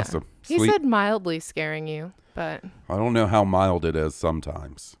 Awesome. Yeah. He Sweet. said mildly scaring you, but... I don't know how mild it is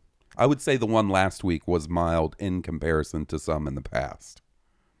sometimes. I would say the one last week was mild in comparison to some in the past.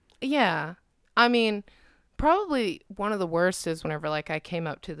 Yeah. I mean, probably one of the worst is whenever, like, I came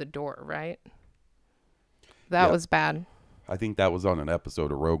up to the door, right? That was bad. I think that was on an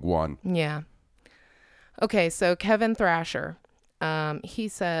episode of Rogue One. Yeah. Okay, so Kevin Thrasher, he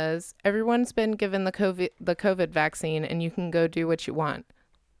says, everyone's been given the COVID vaccine and you can go do what you want.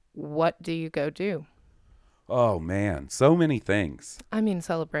 What do you go do? Oh, man. So many things. I mean,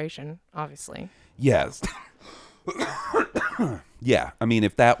 celebration, obviously. Yes. Yeah. I mean,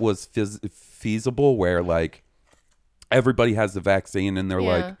 if that was feasible where, like, everybody has the vaccine and they're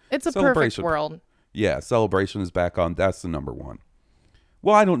like... It's a perfect world. Yeah, celebration is back on. That's the number one.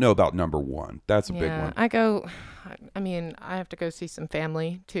 Well, I don't know about number one. That's a big one. I mean, I have to go see some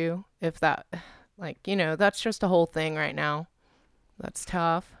family, too. If that, like, that's just a whole thing right now. That's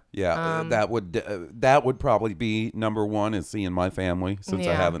tough. Yeah, that would probably be number one, is seeing my family, since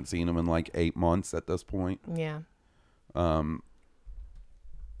I haven't seen them in like 8 months at this point. Yeah.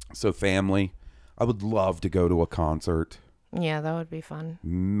 So family, I would love to go to a concert. Yeah, that would be fun.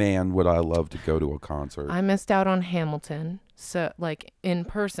 Man, would I love to go to a concert. I missed out on Hamilton, so like in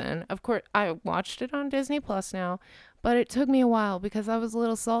person. Of course, I watched it on Disney Plus now, but it took me a while because I was a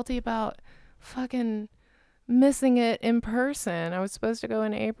little salty about fucking missing it in person. I was supposed to go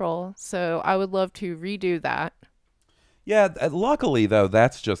in April, so I would love to redo that. Yeah, luckily though,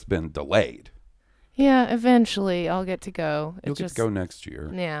 that's just been delayed. Yeah, eventually I'll get to go. You'll get to go next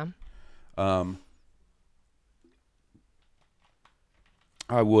year. Yeah. I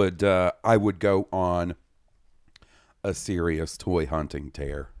would go on a serious toy hunting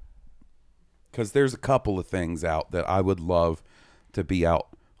tear, because there's a couple of things out that I would love to be out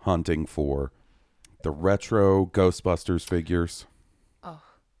hunting for. The retro Ghostbusters figures. Oh,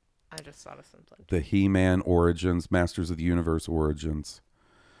 I just thought of something. The He-Man Origins, Masters of the Universe Origins.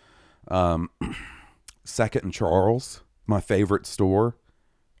 Second and Charles, my favorite store.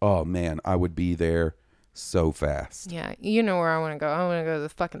 Oh man, I would be there so fast. Yeah, you know where I want to go. I want to go to the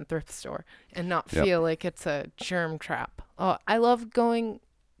fucking thrift store and not feel like it's a germ trap. Oh, I love going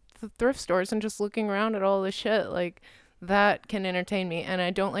to thrift stores and just looking around at all the shit. Like, that can entertain me. And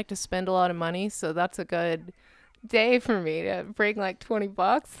I don't like to spend a lot of money, so that's a good day for me to bring like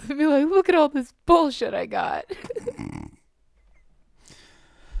 $20 and be like, look at all this bullshit I got.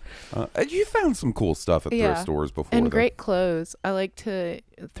 You found some cool stuff at thrift stores before. And great clothes. I like to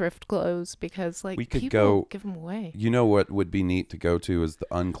thrift clothes because, like, people give them away. You know what would be neat to go to is the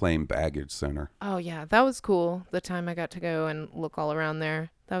Unclaimed Baggage Center. Oh, yeah. That was cool. The time I got to go and look all around there.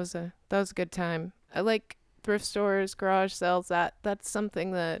 That was a good time. I like thrift stores, garage sales. That's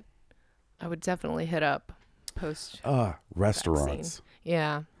something that I would definitely hit up post. Restaurants.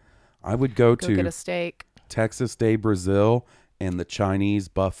 Yeah. I would go Go to get a steak. Texas de Brazil and the Chinese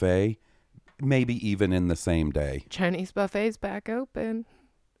buffet, maybe even in the same day. Chinese buffet's back open.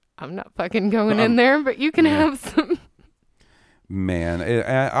 I'm not fucking going in there, but you can have some. Man,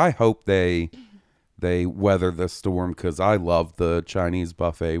 I hope they weather the storm, because I love the Chinese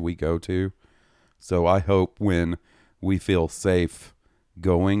buffet we go to. So I hope when we feel safe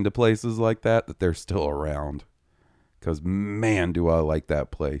going to places like that they're still around, because man, do I like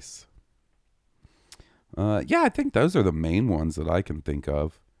that place. Yeah, I think those are the main ones that I can think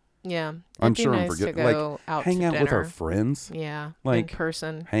of. Yeah. I'm It'd be sure I'm nice forgetting. to go out hang to out with our dinner. friends. Yeah. Like, in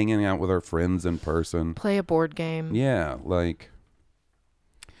person. Hanging out with our friends in person. Play a board game. Yeah, like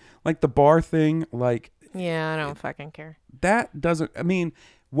the bar thing, like Yeah, I don't fucking care. that doesn't, I mean,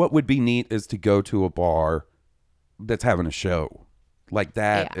 what would be neat is to go to a bar that's having a show. Like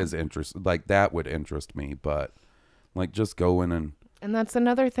that Yeah. is like that would interest me, but like just going And that's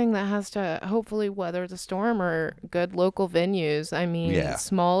another thing that has to hopefully weather the storm, or good local venues. I mean, Yeah.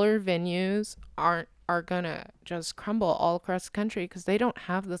 smaller venues are gonna just crumble all across the country because they don't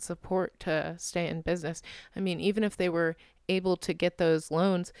have the support to stay in business. I mean, even if they were able to get those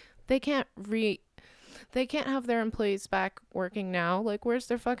loans, they can't have their employees back working now. Like, where's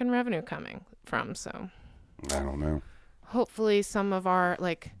their fucking revenue coming from? So I don't know. hopefully some of our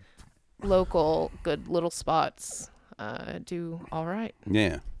like local good little spots do all right.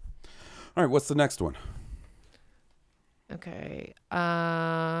 Yeah. All right, what's the next one? Okay.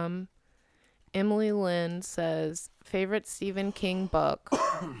 Emily Lynn says, favorite Stephen King book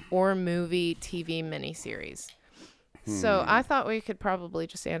or movie, TV miniseries. So I thought we could probably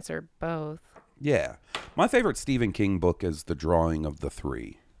just answer both. Yeah. My favorite Stephen King book is The Drawing of the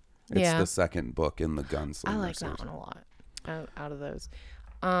Three. It's Yeah. the second book in the Gunslinger I like series. that one a lot out of those.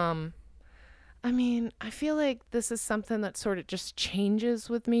 I mean, I feel like this is something that sort of just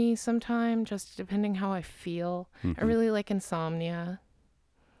changes with me sometime, just depending how I feel. I really like Insomnia.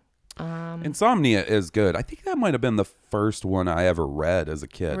 Insomnia is good. I think that might have been the first one I ever read as a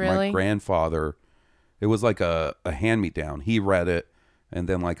kid. Really? My grandfather, it was like a hand-me-down. He read it, and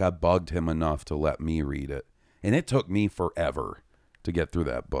then like I bugged him enough to let me read it. And it took me forever to get through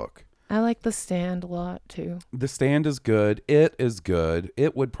that book. I like The Stand a lot too. The Stand is good. It is good.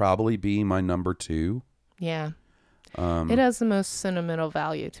 It would probably be my number 2. Yeah. It has the most sentimental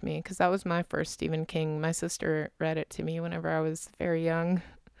value to me because that was my first Stephen King. My sister read it to me whenever I was very young.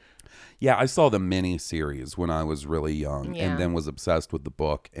 Yeah, I saw the mini series when I was really young, Yeah. and then was obsessed with the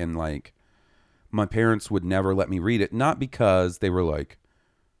book. And like, my parents would never let me read it, not because they were like,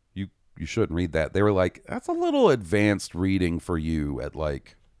 you shouldn't read that. They were like, that's a little advanced reading for you at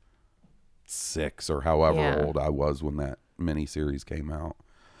like 6 or however Yeah. old I was when that mini series came out.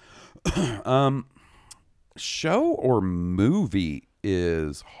 Show or movie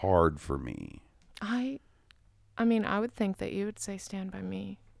is hard for me. I mean, I would think that you would say Stand By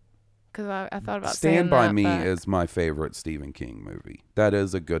Me because I thought about Stand saying By that, Me but is my favorite Stephen King movie. That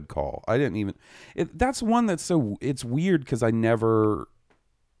is a good call. I didn't even... that's one that's so... It's weird because I don't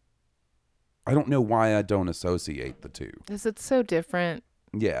know why I don't associate the two. because it's so different.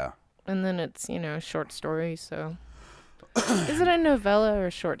 Yeah. And then it's, short stories. So is it a novella or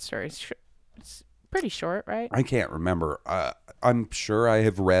a short story? It's pretty short, right? I can't remember. I'm sure I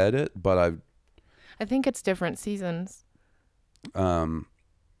have read it, but I think it's different seasons.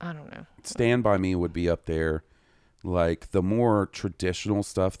 I don't know. Stand By Me would be up there. Like, the more traditional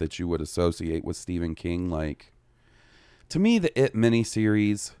stuff that you would associate with Stephen King, like, to me, the It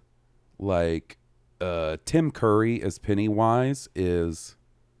miniseries, like, Tim Curry as Pennywise is,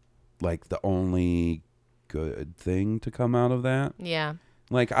 like, the only good thing to come out of that. Yeah.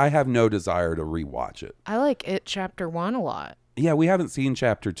 Like, I have no desire to rewatch it. I like It Chapter 1 a lot. Yeah, we haven't seen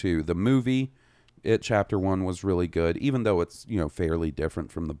Chapter 2. The movie, It Chapter 1 was really good. Even though it's, fairly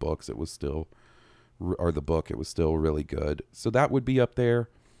different from the books, it was still, or the book, it was still really good. So that would be up there.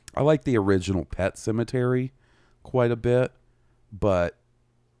 I like the original Pet Sematary quite a bit,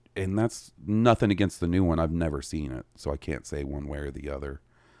 and that's nothing against the new one. I've never seen it, so I can't say one way or the other.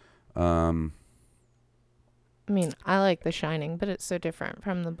 I mean, I like The Shining, but it's so different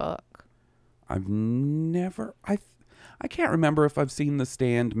from the book. I've never... I can't remember if I've seen the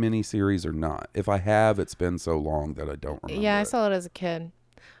Stand miniseries or not. If I have, it's been so long that I don't remember. Yeah, I it. saw it as a kid.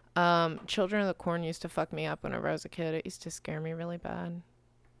 Children of the Corn used to fuck me up whenever I was a kid. It used to scare me really bad.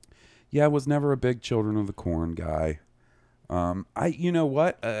 Yeah, I was never a big Children of the Corn guy. You know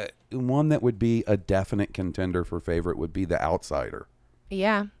what? One that would be a definite contender for favorite would be The Outsider.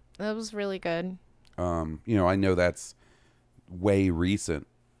 Yeah, that was really good. I know that's way recent,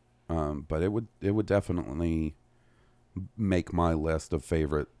 but it would definitely make my list of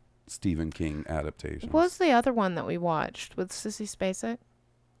favorite Stephen King adaptations. What was the other one that we watched with Sissy Spacek?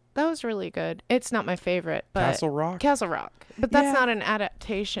 That was really good. It's not my favorite, but Castle Rock? Castle Rock. But that's Yeah. not an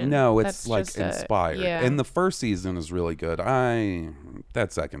adaptation. No, it's That's like just inspired. yeah. And the first season is really good.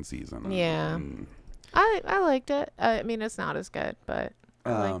 That second season. Yeah. I liked it. I mean, it's not as good, but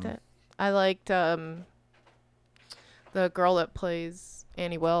I liked it. I liked the girl that plays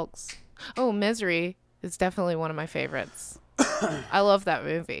Annie Wilkes. Oh, Misery is definitely one of my favorites. I love that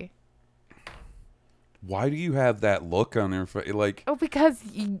movie. Why do you have that look on your face? Like, Oh, because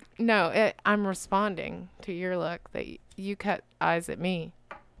I'm responding to your look that you cut eyes at me.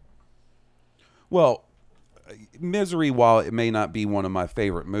 well, Misery, while it may not be one of my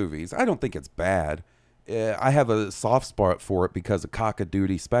favorite movies, I don't think it's bad. I have a soft spot for it because of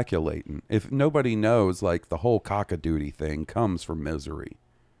Cock-a-Doodle Speculating. If nobody knows, like, the whole Cock-a-Doodle thing comes from Misery.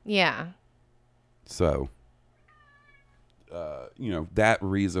 Yeah. So, that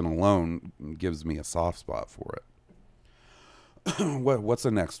reason alone gives me a soft spot for it. What's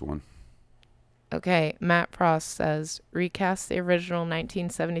the next one? Okay, Matt Frost says, recast the original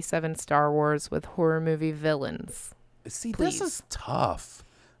 1977 Star Wars with horror movie villains. See, Please. this is tough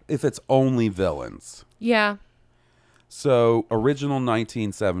if it's only villains. Yeah. So, original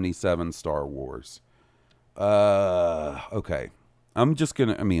 1977 Star Wars. Okay. I'm just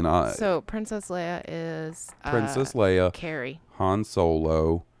going to, So Princess Leia is Princess Leia, Carrie. Han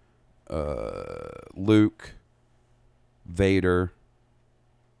Solo, Luke, Vader,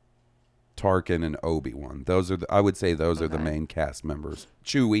 Tarkin, and Obi-Wan. I would say those are the Okay. main cast members.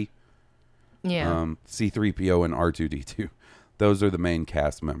 Chewie, Yeah. C-3PO, and R2-D2. Those are the main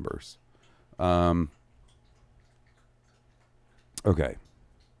cast members. Okay.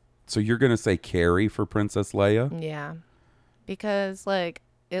 So you're going to say Carrie for Princess Leia? Yeah. Because, like,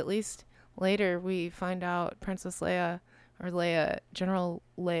 at least later we find out Princess Leia, or Leia, General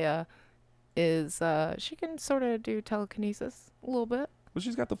Leia, is, she can sort of do telekinesis a little bit. Well,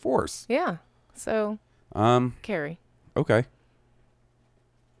 she's got the Force. Yeah. So, Carrie. Okay.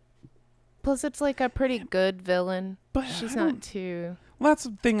 Plus, it's like a pretty good villain. But She's I don't- not too... Well, that's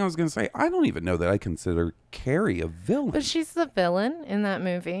the thing I was going to say. I don't even know that I consider Carrie a villain. But she's the villain in that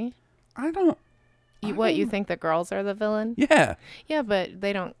movie. I don't. You think the girls are the villain? Yeah. Yeah, but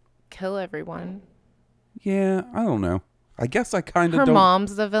they don't kill everyone. Yeah, I don't know. I guess I kind of Her don't.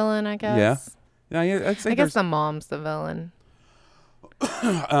 mom's the villain, I guess. Yeah, I'd say I guess the mom's the villain.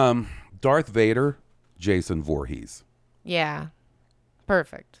 Darth Vader, Jason Voorhees. Yeah.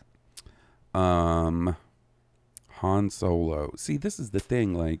 Perfect. Han Solo. See, this is the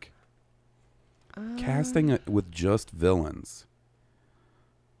thing, like, casting it with just villains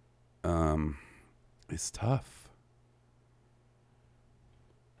is tough.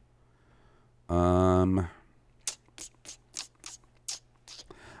 I'm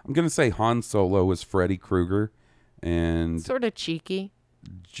gonna say Han Solo is Freddy Krueger, and Sort of cheeky.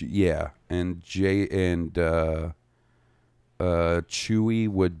 and Chewie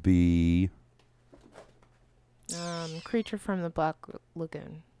would be. Creature from the Black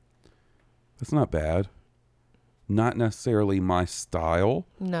Lagoon. That's not bad. Not necessarily my style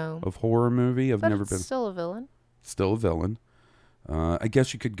No. of horror movie. I've But never it's been. still a villain. Still a villain. I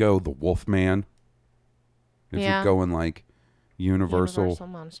guess you could go the Wolfman. If Yeah. you're going like Universal.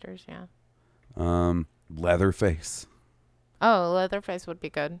 Monsters, yeah. Leatherface. Oh, Leatherface would be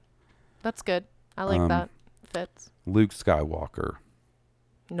good. That's good. I like that. Fits. Luke Skywalker.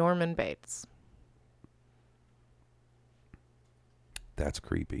 Norman Bates. That's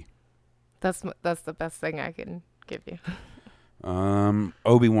creepy. That's the best thing I can give you.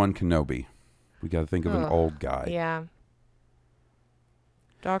 Obi-Wan Kenobi. We got to think of an Ugh, old guy. Yeah.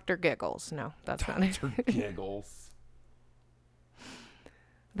 Dr. Giggles. No, that's not it. Giggles.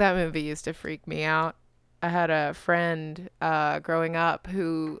 That movie used to freak me out. I had a friend growing up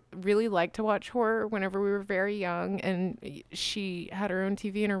who really liked to watch horror whenever we were very young, and she had her own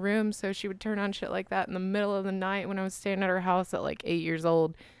TV in her room, so she would turn on shit like that in the middle of the night when I was staying at her house at like 8 years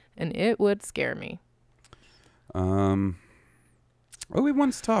old, and it would scare me. Obi-Wan's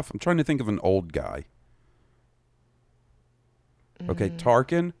tough. I'm trying to think of an old guy. Okay,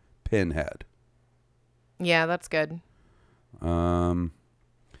 Tarkin, Pinhead. Yeah, that's good.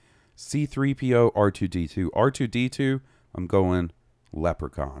 C-3PO, R2-D2. R2-D2, I'm going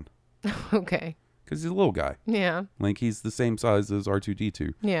Leprechaun. Okay. Because he's a little guy. Yeah. Like, he's the same size as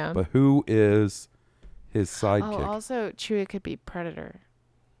R2-D2. Yeah. But who is his sidekick? Oh, also, Chewie could be Predator.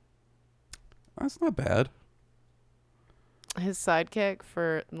 That's not bad. His sidekick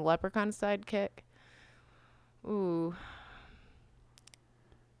for Leprechaun sidekick. Ooh.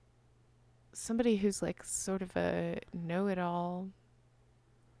 Somebody who's like sort of a know-it-all.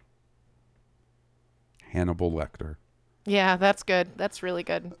 Hannibal Lecter. Yeah, that's good. That's really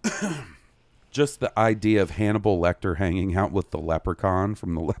good. Just the idea of Hannibal Lecter hanging out with the leprechaun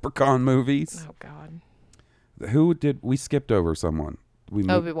from the Leprechaun movies. Oh, God. Who did we skipped over someone?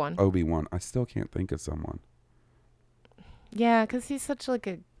 Obi-Wan. Obi-Wan. I still can't think of someone. Yeah, because he's such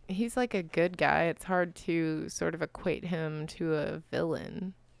he's like a good guy. It's hard to sort of equate him to a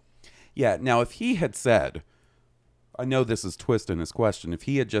villain. Yeah, now if he had said, I know this is twisting his question, if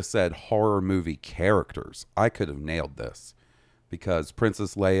he had just said horror movie characters, I could have nailed this. Because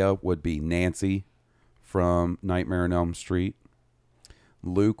Princess Leia would be Nancy from Nightmare on Elm Street.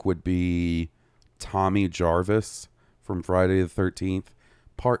 Luke would be Tommy Jarvis from Friday the 13th.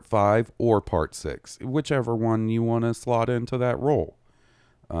 Part 5 or Part 6. Whichever one you want to slot into that role.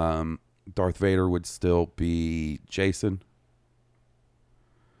 Darth Vader would still be Jason.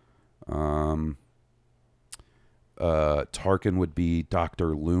 Tarkin would be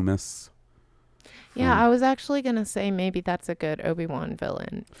Dr. Loomis. Yeah, I was actually going to say maybe that's a good Obi-Wan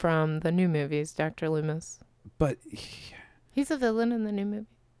villain from the new movies, Dr. Loomis. But He's a villain in the new movie.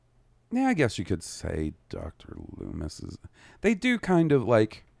 yeah, I guess you could say Dr. Loomis is... They do kind of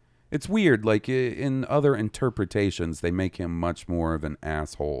like... It's weird. Like in other interpretations, they make him much more of an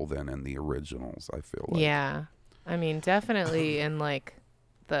asshole than in the originals, I feel like. Yeah. I mean, definitely in like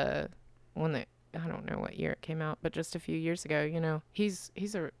the one that... I don't know what year it came out, but just a few years ago, you know, he's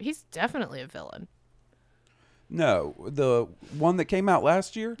definitely a villain. No, the one that came out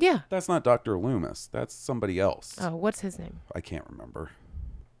last year? Yeah. That's not Dr. Loomis. That's somebody else. Oh, what's his name? I can't remember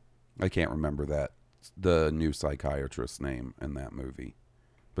that. The new psychiatrist's name in that movie.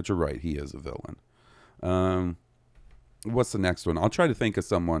 But you're right, he is a villain. What's the next one? I'll try to think of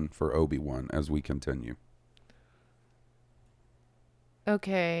someone for Obi-Wan as we continue.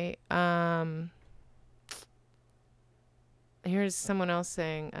 Okay. Here's someone else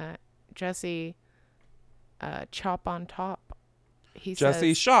saying, Jesse, Chop on Top.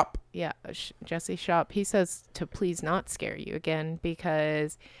 Jesse Shop. Yeah, Jesse Shop. He says to please not scare you again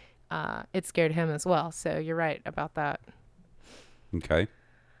because it scared him as well. So you're right about that. Okay.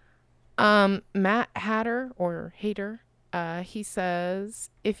 Matt Hatter or Hater, he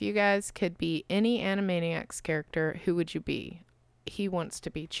says, if you guys could be any Animaniacs character, who would you be? He wants to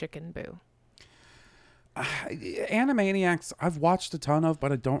be Chicken Boo. Animaniacs, I've watched a ton of,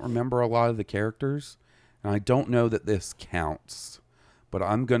 but I don't remember a lot of the characters. And I don't know that this counts. But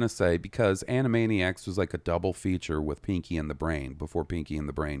I'm going to say, because Animaniacs was like a double feature with Pinky and the Brain before Pinky and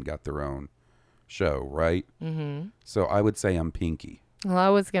the Brain got their own show, right? Mm-hmm. So I would say I'm Pinky. Well, I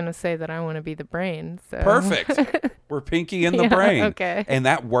was going to say that I want to be the Brain. So. Perfect. We're Pinky and the Brain. Okay. And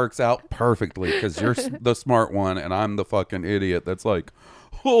that works out perfectly because you're the smart one and I'm the fucking idiot that's like,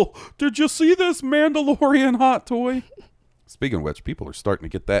 oh, did you see this Mandalorian hot toy? Speaking of which, people are starting to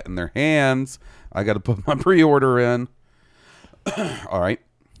get that in their hands. I got to put my pre-order in. All right.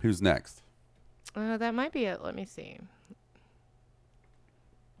 Who's next? That might be it. Let me see.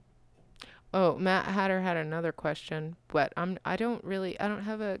 Oh, Matt Hatter had another question, but I don't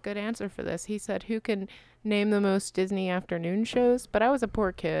have a good answer for this. He said, who can name the most Disney afternoon shows? But I was a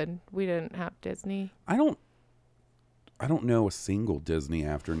poor kid. We didn't have Disney. I don't know a single Disney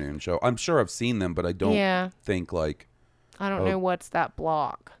afternoon show. I'm sure I've seen them, but I don't think like... I don't know what's that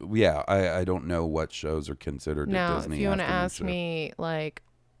block. Yeah, I don't know what shows are considered a Disney afternoon show. Now, if you want to ask me, like,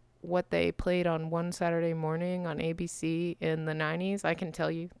 what they played on one Saturday morning on ABC in the 90s, I can tell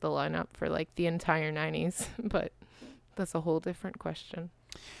you the lineup for, like, the entire 90s. But that's a whole different question.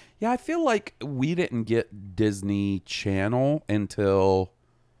 Yeah, I feel like we didn't get Disney Channel until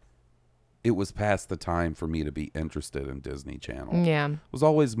it was past the time for me to be interested in Disney Channel. Yeah. It was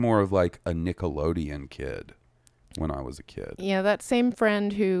always more of, like, a Nickelodeon kid when I was a kid. Yeah, that same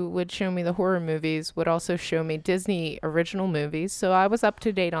friend who would show me the horror movies would also show me Disney original movies. So I was up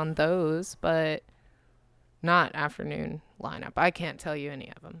to date on those, but not afternoon lineup. I can't tell you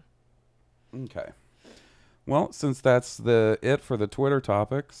any of them. Okay. Well, since that's it for the Twitter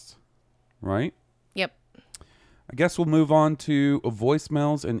topics, right? Yep. I guess we'll move on to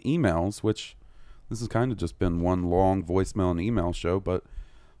voicemails and emails, which this has kind of just been one long voicemail and email show, but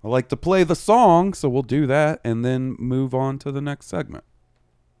I like to play the song, so we'll do that and then move on to the next segment.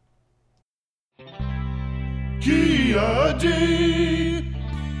 Kia D,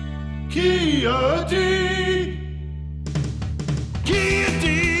 Kia D, Kia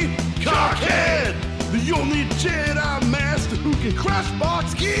D, Cockhead, the only Jedi Master who can crush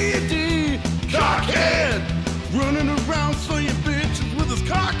box. Kia D, Cockhead, running around slaying bitches with his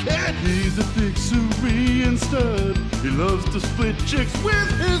cockhead. He's a big Syrian stud. He loves to split chicks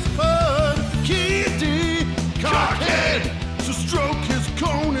with his bud. Kia D, Cockhead, so stroke his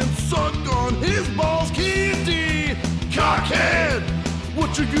cone and suck on his balls. Kia cockhead.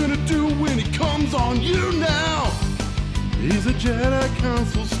 What you gonna do when he comes on you now? He's a Jedi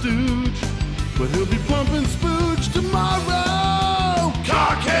Council stooge, but he'll be pumping spooge tomorrow.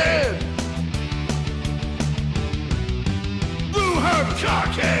 Cockhead. Blue Herbert.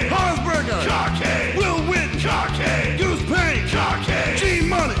 Cockhead. Harsberger. Cockhead. Will Witten. Cockhead. Goose Payne. Cockhead. G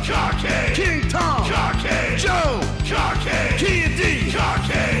Money. Cockhead. King Tom. Cockhead. Joe. Cockhead. Kia D.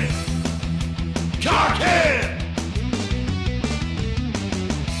 Cockhead. Cockhead.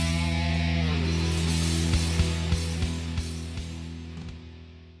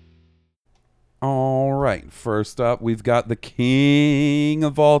 All right. First up, we've got the king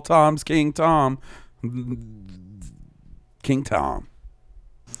of all Toms, King Tom. King Tom.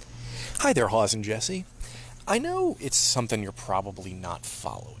 Hi there, Hawes and Jesse. I know it's something you're probably not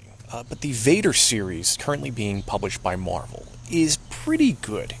following, but the Vader series, currently being published by Marvel, is pretty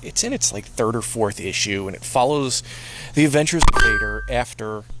good. It's in its third or fourth issue, and it follows the adventures of Vader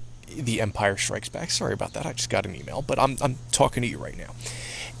after The Empire Strikes Back. Sorry about that, I just got an email, but I'm talking to you right now.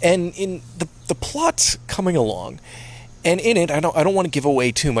 And in the plot's coming along, and in it, I don't want to give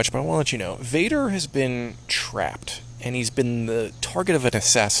away too much, but I want to let you know, Vader has been trapped, and he's been the target of an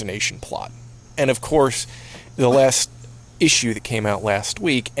assassination plot. And of course, the last issue that came out last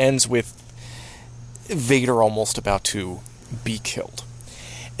week ends with Vader almost about to be killed.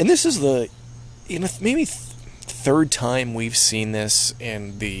 And this is the maybe third time we've seen this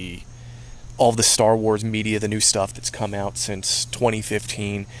in all the Star Wars media, the new stuff that's come out since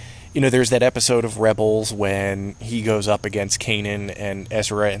 2015. There's that episode of Rebels when he goes up against Kanan and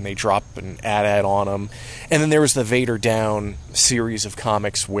Ezra and they drop an AT-AT on him. And then there was the Vader Down series of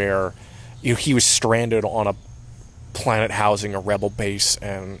comics where he was stranded on a planet housing a rebel base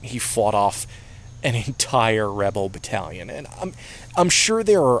and he fought off an entire rebel battalion. And I'm sure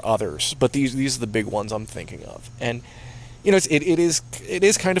there are others, but these are the big ones I'm thinking of. And it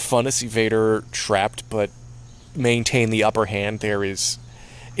is kind of fun to see Vader trapped, but maintain the upper hand. There's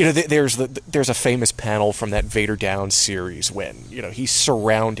a famous panel from that Vader Down series when he's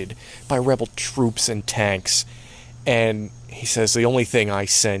surrounded by rebel troops and tanks, and he says the only thing I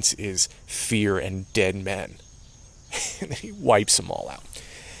sense is fear and dead men, and then he wipes them all out.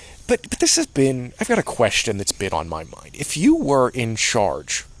 But I've got a question that's been on my mind. If you were in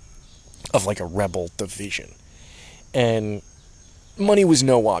charge of a rebel division, and money was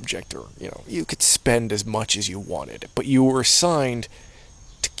no object, or you could spend as much as you wanted, but you were assigned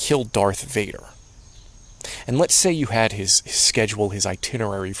to kill Darth Vader, and let's say you had his schedule, his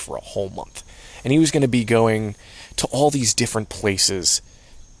itinerary for a whole month, and he was going to be going to all these different places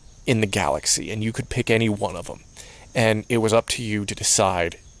in the galaxy, and you could pick any one of them, and it was up to you to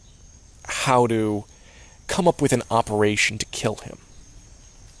decide how to come up with an operation to kill him.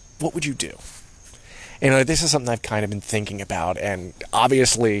 What would you do? This is something I've kind of been thinking about, and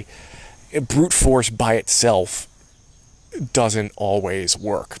obviously, brute force by itself doesn't always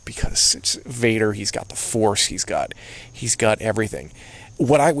work because it's Vader. He's got the Force. He's got everything.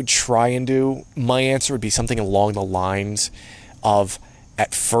 What I would try and do, my answer would be something along the lines of,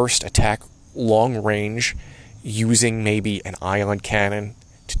 at first, attack long range using maybe an ion cannon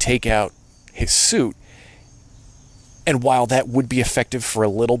to take out his suit. And while that would be effective for a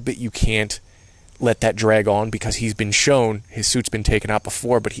little bit, you can't let that drag on because he's been shown his suit's been taken out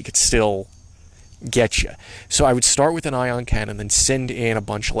before, but he could still get you. So I would start with an ion cannon, then send in a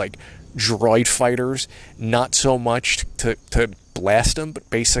bunch of droid fighters, not so much to blast him, but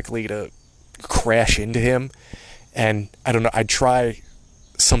basically to crash into him. And I don't know, I'd try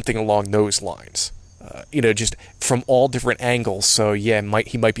something along those lines. Just from all different angles. So yeah,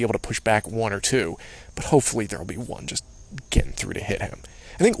 he might be able to push back one or two, but hopefully there'll be one just getting through to hit him.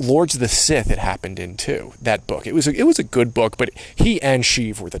 I think Lords of the Sith it happened in too, that book. It was a good book, but he and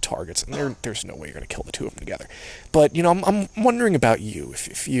Sheev were the targets, and there's no way you're going to kill the two of them together. But, I'm wondering about you,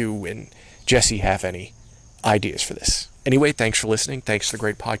 if you and Jesse have any ideas for this. Anyway, thanks for listening. Thanks for the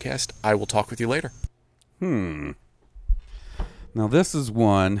great podcast. I will talk with you later. Now this is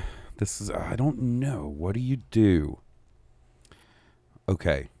one, I don't know. What do you do?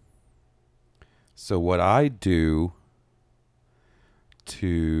 Okay. So what I do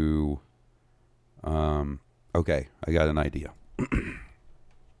to, okay, I got an idea.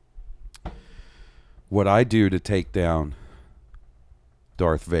 What I do to take down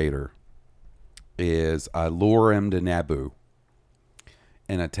Darth Vader is I lure him to Naboo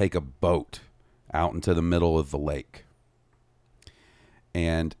and I take a boat out into the middle of the lake.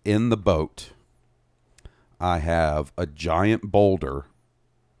 And in the boat, I have a giant boulder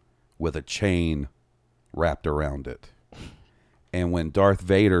with a chain wrapped around it. And when Darth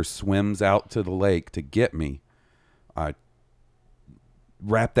Vader swims out to the lake to get me, I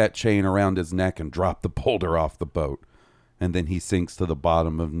wrap that chain around his neck and drop the boulder off the boat. And then he sinks to the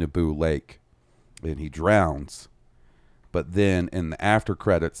bottom of Naboo Lake and he drowns. But then in the after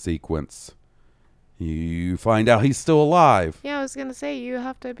credits sequence, you find out he's still alive. Yeah, I was going to say, you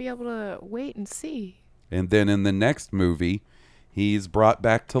have to be able to wait and see. And then in the next movie, he's brought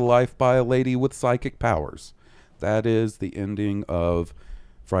back to life by a lady with psychic powers. That is the ending of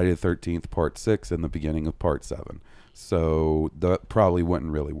Friday the 13th, Part 6, and the beginning of Part 7. So that probably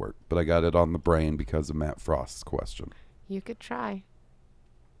wouldn't really work. But I got it on the brain because of Matt Frost's question. You could try.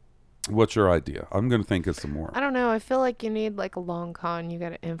 What's your idea? I'm going to think of some more. I don't know. I feel like you need like a long con. You got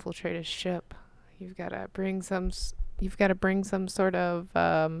to infiltrate a ship. You've got to bring some. You've got to bring some sort of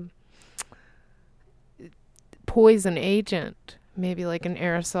poison agent. Maybe like an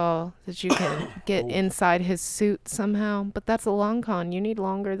aerosol that you can get inside his suit somehow. But that's a long con. You need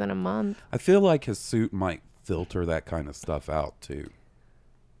longer than a month. I feel like his suit might filter that kind of stuff out too.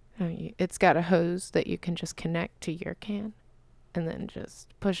 It's got a hose that you can just connect to your can. And then just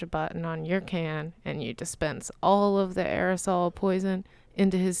push a button on your can and you dispense all of the aerosol poison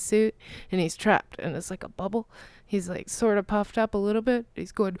into his suit and he's trapped and it's like a bubble. He's like sort of puffed up a little bit.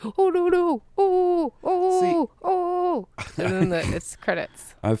 He's going, oh no, no, oh. And then it's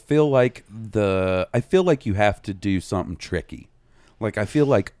credits. I feel like you have to do something tricky. Like I feel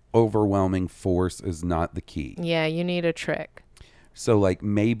like overwhelming force is not the key. Yeah, you need a trick. So like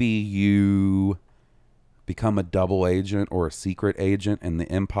maybe you become a double agent or a secret agent in the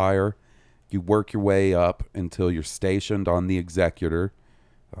Empire. You work your way up until you're stationed on the Executor,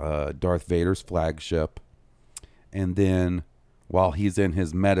 Darth Vader's flagship. And then while he's in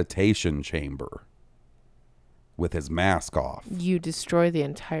his meditation chamber with his mask off, you destroy the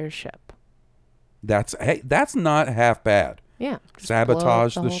entire ship. That's not half bad. Yeah.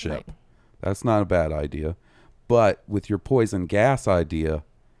 Sabotage the ship. Thing. That's not a bad idea. But with your poison gas idea,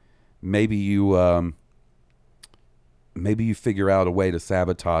 maybe you figure out a way to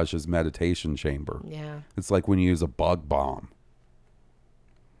sabotage his meditation chamber. Yeah. It's like when you use a bug bomb.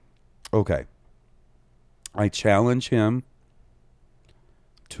 Okay. I challenge him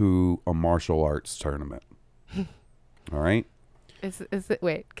to a martial arts tournament. All right? Is it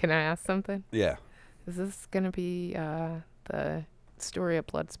wait, can I ask something? Yeah. Is this going to be the story of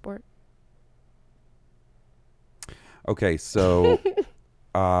Bloodsport? Okay, so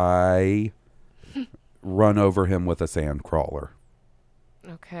I run over him with a sand crawler.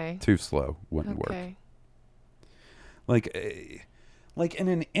 Okay. Too slow. Wouldn't work. Like in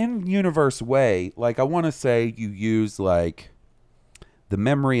an in-universe way, like I want to say you use like the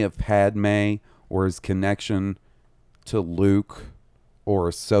memory of Padme or his connection to Luke or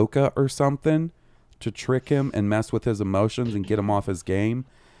Ahsoka or something to trick him and mess with his emotions and get him off his game.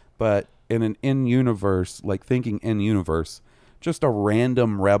 But in an in-universe, like thinking in-universe, just a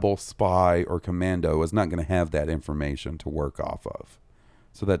random rebel spy or commando is not going to have that information to work off of.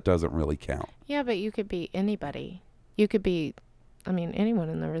 So that doesn't really count. Yeah, but you could be anybody. You could be, anyone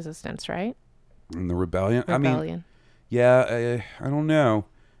in the Resistance, right? In the Rebellion? Rebellion. I don't know.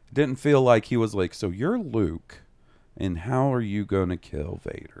 It didn't feel like he was like, so you're Luke, and how are you going to kill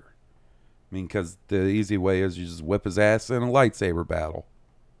Vader? Because the easy way is you just whip his ass in a lightsaber battle.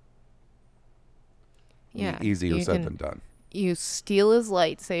 Yeah. Easier said than done. You steal his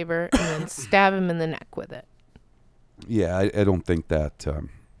lightsaber and then stab him in the neck with it. Yeah, I don't think that...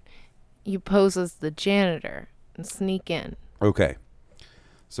 You pose as the janitor and sneak in. Okay.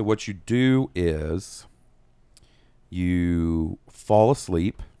 So what you do is you fall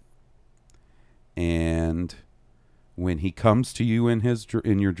asleep, and when he comes to you in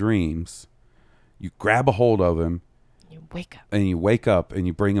your dreams, you grab a hold of him. You wake up. And you wake up and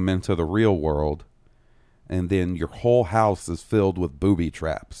you bring him into the real world. And then your whole house is filled with booby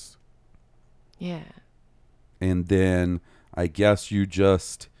traps. Yeah. And then I guess you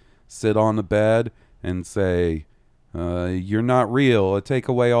just sit on the bed and say, you're not real. I take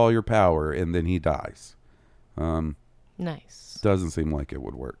away all your power. And then he dies. Nice. Doesn't seem like it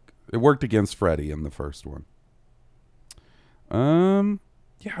would work. It worked against Freddy in the first one.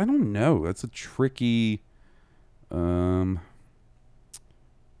 Yeah, I don't know. That's a tricky...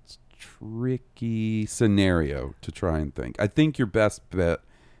 tricky scenario to try and think. I think your best bet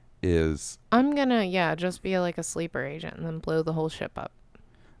is... I'm gonna, just be like a sleeper agent and then blow the whole ship up.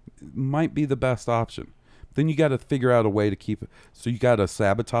 Might be the best option. Then you got to figure out a way to keep it. So you got to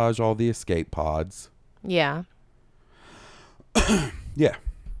sabotage all the escape pods. Yeah. Yeah.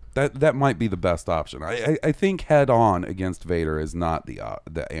 That might be the best option. I think head on against Vader is not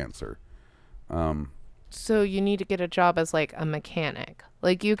the answer. So you need to get a job as like a mechanic.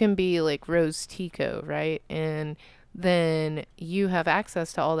 Like you can be like Rose Tico, right? And then you have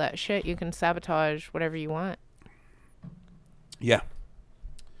access to all that shit. You can sabotage whatever you want. Yeah.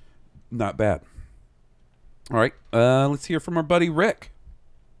 Not bad. All right. Let's hear from our buddy Rick.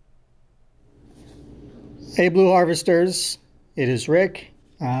 Hey, Blue Harvesters. It is Rick.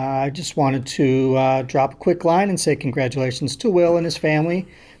 I just wanted to drop a quick line and say congratulations to Will and his family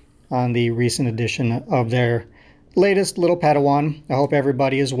on the recent edition of their latest little Padawan. I hope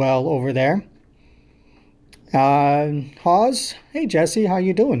everybody is well over there. Hawes, hey Jesse, how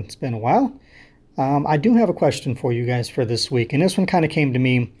you doing? It's been a while. I do have a question for you guys for this week, and this one kind of came to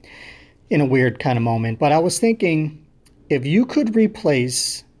me in a weird kind of moment, but I was thinking, if you could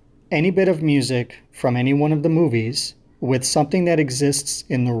replace any bit of music from any one of the movies with something that exists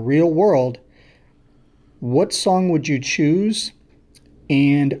in the real world, what song would you choose,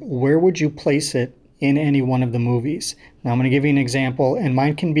 and where would you place it in any one of the movies? Now I'm going to give you an example, and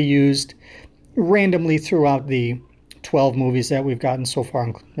mine can be used randomly throughout the 12 movies that we've gotten so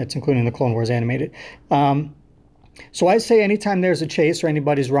far. That's including the Clone Wars animated. So I say anytime there's a chase or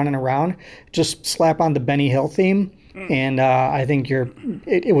anybody's running around, just slap on the Benny Hill theme, and I think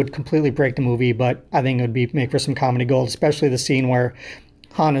it would completely break the movie, but I think it would make for some comedy gold, especially the scene where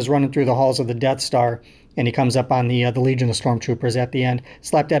Han is running through the halls of the Death Star, and he comes up on the Legion of Stormtroopers at the end.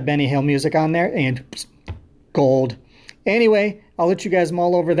 Slap that Benny Hill music on there, and gold. Anyway, I'll let you guys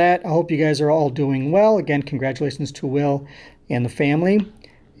mull over that. I hope you guys are all doing well. Again, congratulations to Will and the family.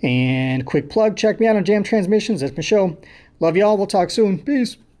 And quick plug, check me out on Jam Transmissions. That's my show. Love y'all. We'll talk soon.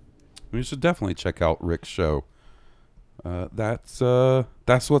 Peace. You should definitely check out Rick's show. That's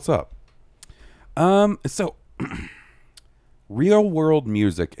what's up. So real world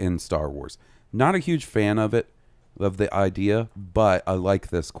music in Star Wars. Not a huge fan of it, of the idea, but I like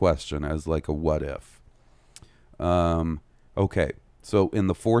this question as like a what if. Okay, so in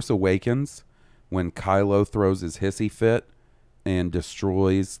The Force Awakens, when Kylo throws his hissy fit and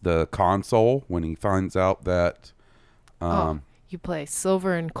destroys the console, when he finds out that You play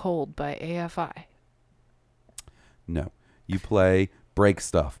Silver and Cold by AFI. No, you play Break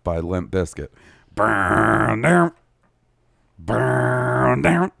Stuff by Limp Bizkit. Burn down, burn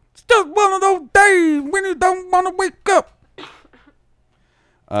down. It's just one of those days when you don't want to wake up.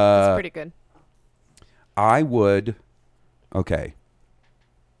 That's pretty good. I would, okay,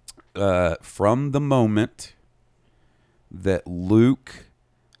 from the moment that Luke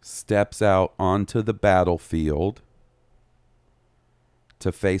steps out onto the battlefield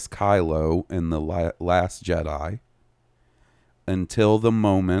to face Kylo in the Last Jedi until the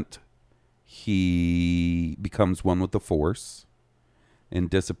moment he becomes one with the Force and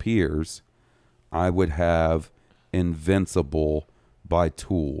disappears, I would have Invincible by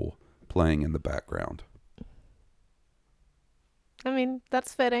Tool playing in the background. I mean,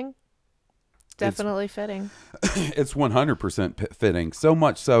 that's fitting. Definitely fitting. It's 100% fitting. So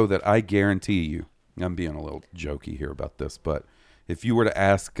much so that I guarantee you, I'm being a little jokey here about this, but if you were to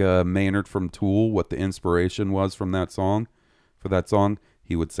ask Maynard from Tool what the inspiration was from that song,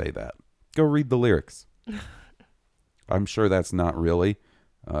 he would say that. Go read the lyrics. I'm sure that's not really.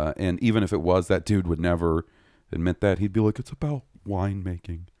 And even if it was, that dude would never admit that. He'd be like, it's about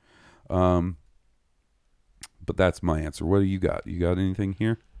winemaking. But that's my answer. What do you got? You got anything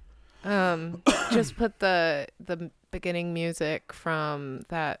here? Just put the beginning music from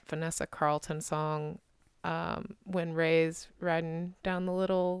that Vanessa Carlton song when Rey's riding down the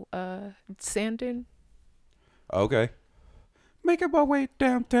little sand dune. Okay. Making my way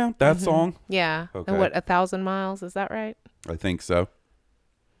downtown. That song? Yeah. Okay. And what, 1,000 miles? Is that right? I think so.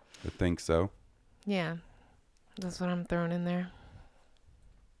 Yeah. That's what I'm throwing in there.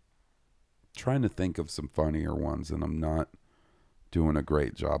 Trying to think of some funnier ones, and I'm not doing a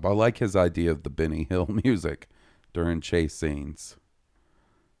great job. I like his idea of the Benny Hill music during chase scenes.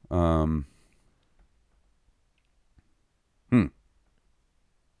 I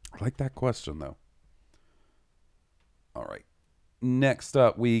like that question, though. All right. Next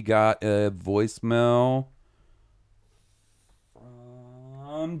up, we got a voicemail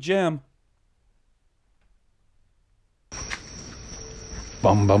from Jim.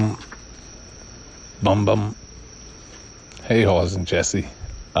 Bum bum. Bum bum. Hey, Hawes and Jesse.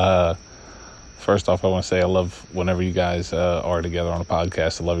 First off, I want to say I love whenever you guys are together on a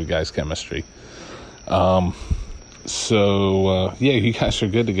podcast. I love your guys' chemistry. Yeah, you guys are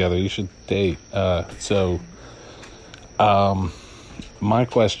good together. You should date. My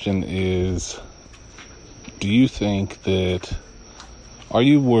question is, are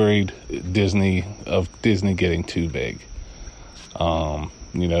you worried Disney getting too big?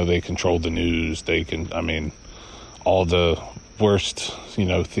 They control the news. All the worst,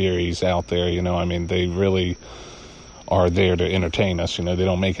 theories out there, they really are there to entertain us. You know, they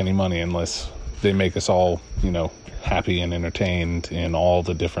don't make any money unless they make us all, you know, happy and entertained in all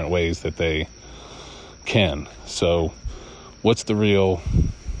the different ways that they can. So what's the real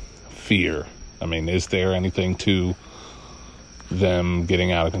fear? I mean, is there anything to them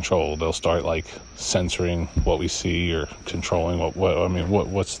getting out of control? They'll start like censoring what we see or controlling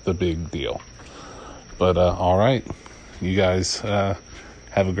what's the big deal? But all right, you guys have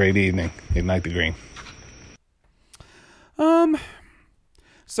a great evening. Ignite the green.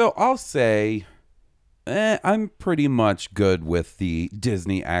 So I'll say I'm pretty much good with the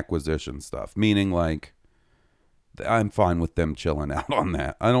Disney acquisition stuff, meaning like I'm fine with them chilling out on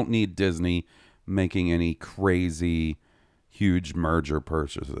that. I don't need Disney making any crazy huge merger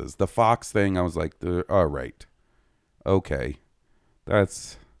purchases. The Fox thing, I was like, all right. Okay.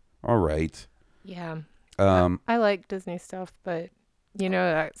 That's all right. Yeah. I like Disney stuff, but you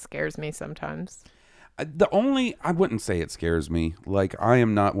know, that scares me sometimes. I wouldn't say it scares me. Like, I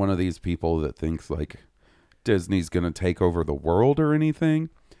am not one of these people that thinks like Disney's going to take over the world or anything.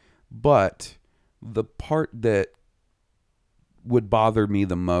 But the part that would bother me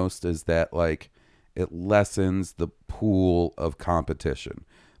the most is that like it lessens the pool of competition.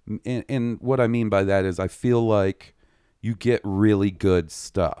 And what I mean by that is I feel like you get really good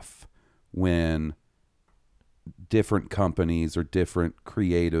stuff when different companies or different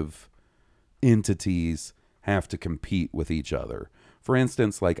creative entities have to compete with each other. For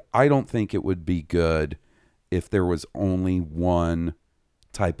instance, like I don't think it would be good if there was only one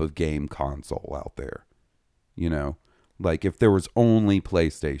type of game console out there. You know, like if there was only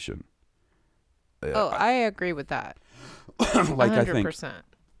PlayStation. I agree with that. Like 100%.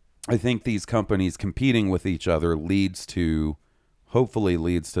 I think these companies competing with each other hopefully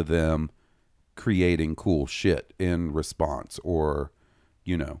leads to them creating cool shit in response, or,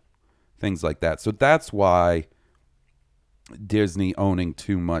 you know, things like that. So that's why Disney owning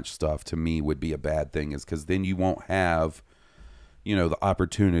too much stuff to me would be a bad thing, is because then you won't have, you know, the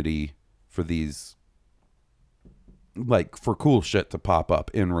opportunity for these, like, for cool shit to pop up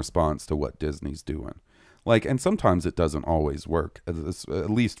in response to what Disney's doing. Like, and sometimes it doesn't always work, at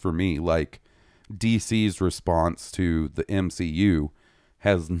least for me. Like, DC's response to the MCU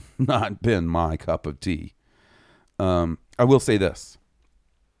has not been my cup of tea. I will say this.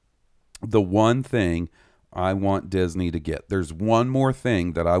 The one thing I want Disney to get, there's one more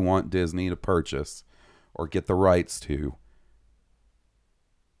thing that I want Disney to purchase or get the rights to.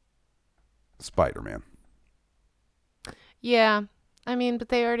 Spider-Man. Yeah. I mean, but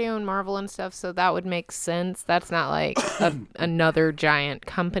they already own Marvel and stuff, so that would make sense. That's not like another giant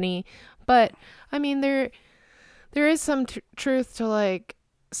company. But, I mean, there is some truth to, like,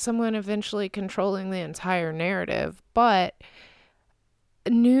 someone eventually controlling the entire narrative. But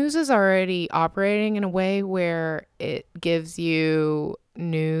news is already operating in a way where it gives you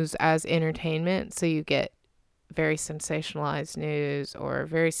news as entertainment. So you get very sensationalized news or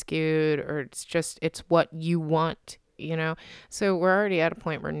very skewed, or it's what you want, you know? So we're already at a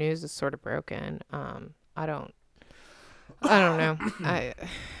point where news is sort of broken. I don't know.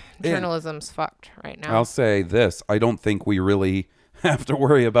 Journalism's fucked right now. I'll say this. I don't think we really have to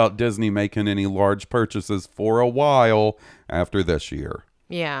worry about Disney making any large purchases for a while after this year.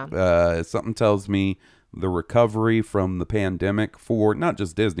 Yeah. Something tells me the recovery from the pandemic for not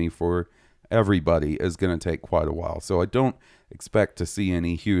just Disney, for everybody, is going to take quite a while. So I don't expect to see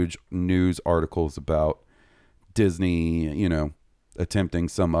any huge news articles about Disney, you know, attempting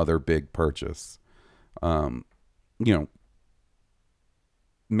some other big purchase. You know,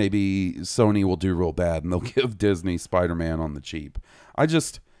 maybe Sony will do real bad and they'll give Disney Spider-Man on the cheap.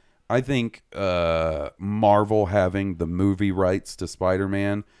 I think Marvel having the movie rights to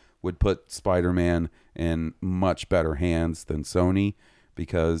Spider-Man would put Spider-Man in much better hands than Sony,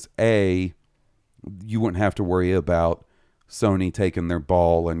 because A, you wouldn't have to worry about Sony taking their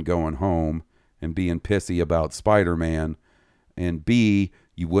ball and going home and being pissy about Spider-Man, and B,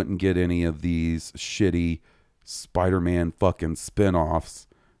 you wouldn't get any of these shitty Spider-Man fucking spin-offs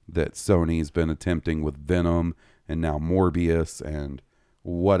that Sony's been attempting with Venom and now Morbius and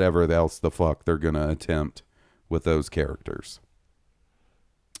whatever else the fuck they're going to attempt with those characters.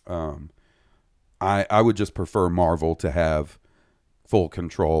 I would just prefer Marvel to have full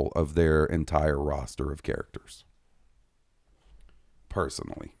control of their entire roster of characters.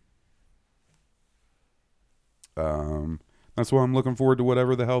 Personally. That's why I'm looking forward to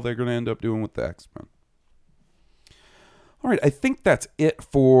whatever the hell they're going to end up doing with the X-Men. All right, I think that's it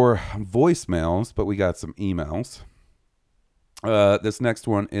for voicemails, but we got some emails. This next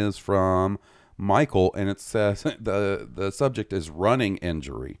one is from Michael, and it says the subject is running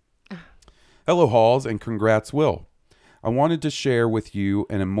injury. Hello, Halls, and congrats, Will. I wanted to share with you,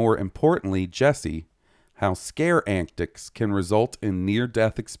 and more importantly, Jesse, how scare antics can result in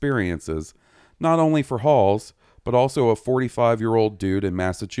near-death experiences, not only for Halls, but also a 45-year-old dude in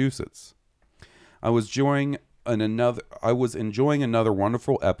Massachusetts. I was enjoying another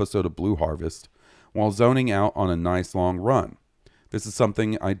wonderful episode of Blue Harvest while zoning out on a nice long run. This is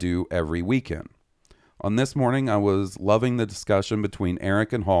something I do every weekend. On this morning, I was loving the discussion between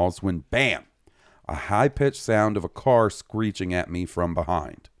Eric and Halls when, bam, a high-pitched sound of a car screeching at me from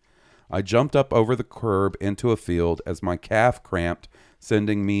behind. I jumped up over the curb into a field as my calf cramped,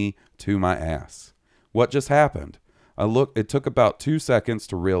 sending me to my ass. What just happened? It took about 2 seconds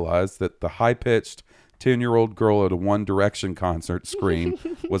to realize that the high-pitched 10-year-old girl at a One Direction concert scream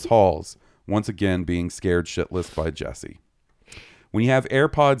was Halls, once again being scared shitless by Jesse. When you have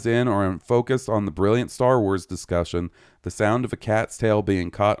AirPods in or are focused on the brilliant Star Wars discussion, the sound of a cat's tail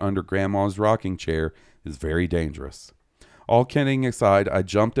being caught under Grandma's rocking chair is very dangerous. All kidding aside, I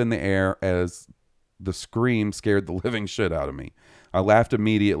jumped in the air as the scream scared the living shit out of me. I laughed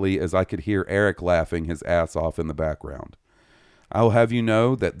immediately as I could hear Eric laughing his ass off in the background. I will have you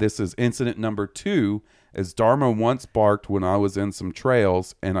know that this is incident number 2, as Dharma once barked when I was in some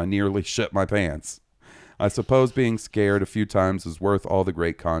trails and I nearly shit my pants. I suppose being scared a few times is worth all the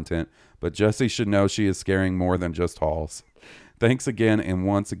great content, but Jessie should know she is scaring more than just Halls. Thanks again, and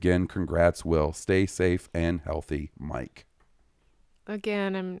once again, congrats, Will. Stay safe and healthy, Mike.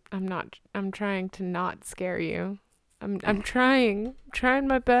 Again, I'm trying to not scare you. I'm trying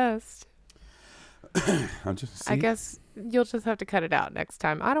my best. I guess you'll just have to cut it out next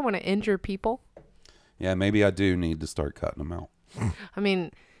time. I don't want to injure people. Yeah, maybe I do need to start cutting them out. I mean,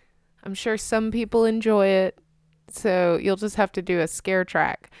 I'm sure some people enjoy it, so you'll just have to do a scare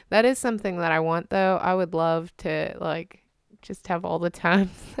track. That is something that I want, though. I would love to, just have all the time.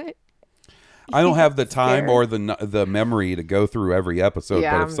 I don't have the time or the memory to go through every episode,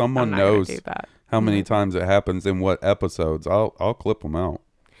 but if someone knows how many times it happens in what episodes, I'll clip them out.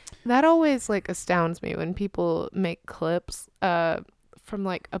 That always, astounds me when people make clips from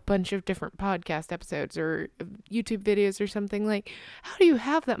a bunch of different podcast episodes or YouTube videos or something. How do you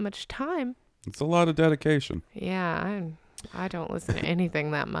have that much time? It's a lot of dedication. Yeah, I don't listen to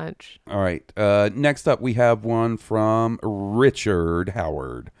anything that much. All right. Next up, we have one from Richard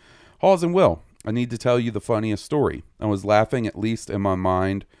Howard. Halls and Will, I need to tell you the funniest story. I was laughing, at least in my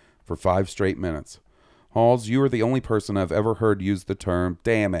mind, for 5 straight minutes. Halls, you are the only person I've ever heard use the term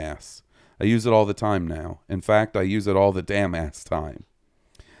damn ass. I use it all the time now. In fact, I use it all the damn ass time.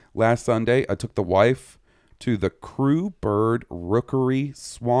 Last Sunday, I took the wife to the Crew Bird Rookery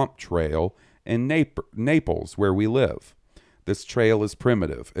Swamp Trail in Naples, where we live. This trail is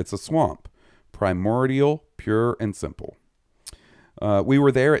primitive. It's a swamp. Primordial, pure, and simple. We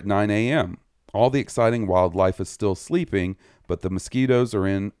were there at 9 a.m. All the exciting wildlife is still sleeping, but the mosquitoes are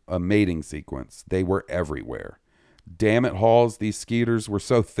in a mating sequence. They were everywhere. Damn it, Halls, these skeeters were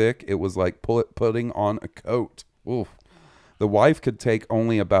so thick, it was like putting on a coat. Oof. The wife could take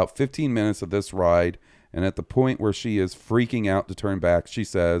only about 15 minutes of this ride, and at the point where she is freaking out to turn back, she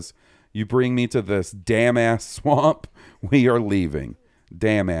says, "You bring me to this damn-ass swamp? We are leaving."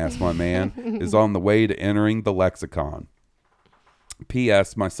 Damn-ass, my man, is on the way to entering the lexicon.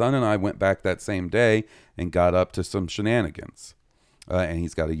 P.S. My son and I went back that same day and got up to some shenanigans. And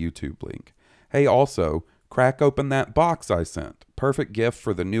he's got a YouTube link. Hey, also, crack open that box I sent. Perfect gift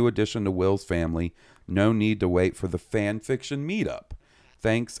for the new addition to Will's family. No need to wait for the fan fiction meetup.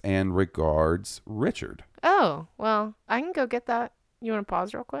 Thanks and regards, Richard. Oh, well, I can go get that. You want to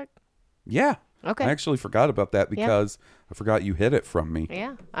pause real quick? Yeah. Okay. I actually forgot about that because I forgot you hid it from me.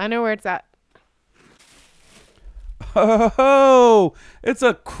 Yeah, I know where it's at. Oh, it's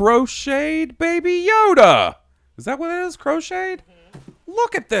a crocheted Baby Yoda. Is that what it is? Crocheted? Mm-hmm.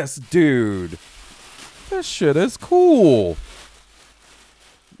 Look at this dude. This shit is cool.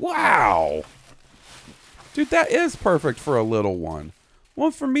 Wow. Dude, that is perfect for a little one.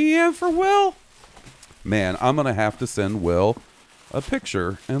 One for me and for Will. Man, I'm going to have to send Will a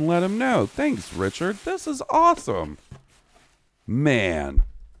picture and let him know. Thanks, Richard. This is awesome. Man.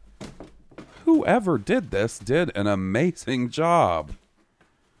 Whoever did this did an amazing job.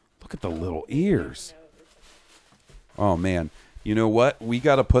 Look at the little ears. Oh, man. You know what? We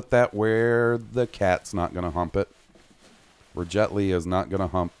got to put that where the cat's not going to hump it. Where Jet Li is not going to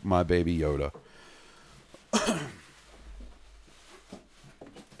hump my Baby Yoda.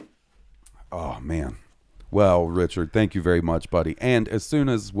 Oh, man. Well, Richard, thank you very much, buddy. And as soon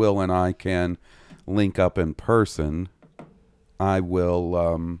as Will and I can link up in person, I will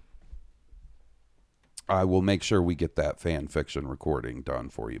make sure we get that fan fiction recording done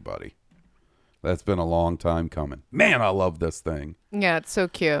for you, buddy. That's been a long time coming. Man, I love this thing. Yeah, it's so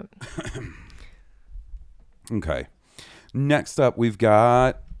cute. Okay. Next up, we've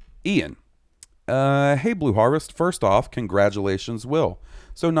got Ian. Hey, Blue Harvest. First off, congratulations, Will.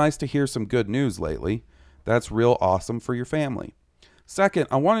 So nice to hear some good news lately. That's real awesome for your family. Second,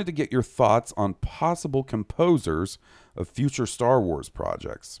 I wanted to get your thoughts on possible composers of future Star Wars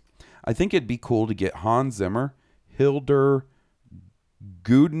projects. I think it'd be cool to get Hans Zimmer, Hildur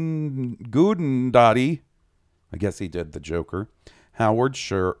Gudendottir, I guess he did the Joker, Howard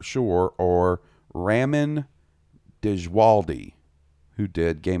Shore, or Ramin Djawadi, who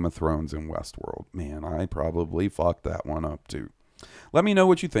did Game of Thrones and Westworld. Man, I probably fucked that one up too. Let me know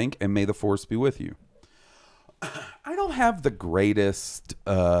what you think, and may the Force be with you. I don't have the greatest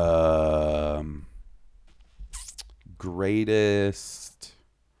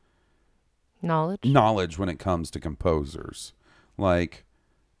knowledge when it comes to composers. Like,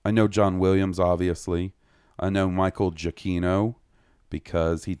 I know John Williams, obviously. I know Michael Giacchino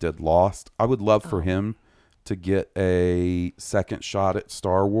because he did Lost. I would love for him to get a second shot at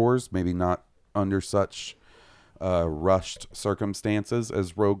Star Wars, maybe not under such rushed circumstances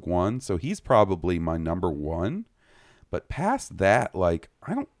as Rogue One. So he's probably my number one. But past that, like,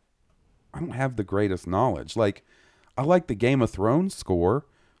 I don't have the greatest knowledge. Like, I like the Game of Thrones score,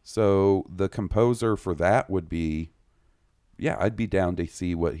 so the composer for that would be, yeah, I'd be down to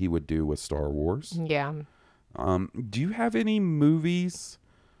see what he would do with Star Wars. Yeah. Do you have any movies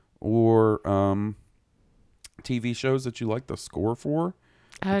or TV shows that you like the score for?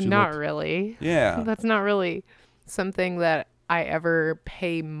 Not really. Yeah. That's not really something that I ever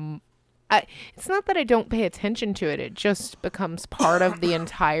pay. It's not that I don't pay attention to it. It just becomes part of the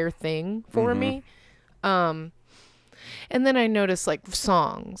entire thing for me. And then I notice like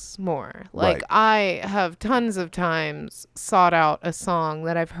songs more. Like I have tons of times sought out a song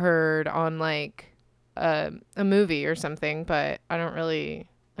that I've heard on like a movie or something, but I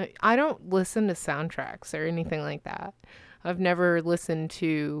don't listen to soundtracks or anything like that. I've never listened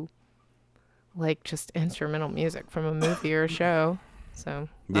to like just instrumental music from a movie or a show. So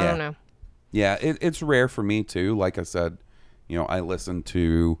I don't know. Yeah, it's rare for me too. Like I said, you know, I listen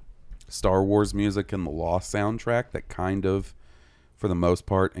to Star Wars music and the Lost soundtrack that kind of, for the most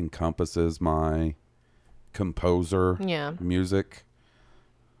part, encompasses my composer music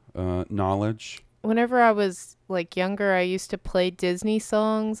knowledge. Whenever I was like younger, I used to play Disney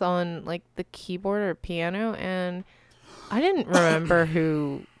songs on like the keyboard or piano, and I didn't remember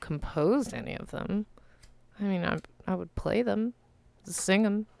who composed any of them. I mean, I would play them,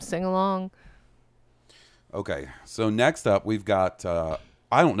 sing along. Okay, so next up we've got,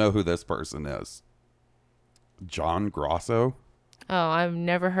 I don't know who this person is. John Grosso. Oh, I've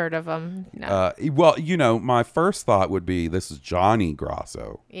never heard of him. No. Well, you know, my first thought would be this is Johnny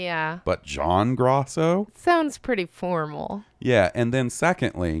Grosso. Yeah. But John Grosso? Sounds pretty formal. Yeah, and then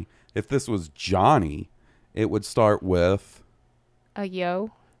secondly, if this was Johnny, it would start with a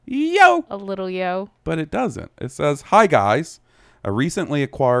yo. Yo. A little yo. But it doesn't. It says, "Hi guys, I recently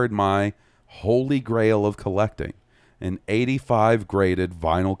acquired my holy grail of collecting, an 85 graded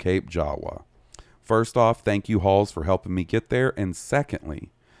vinyl Cape Jawa. First off, thank you, Halls, for helping me get there. And secondly,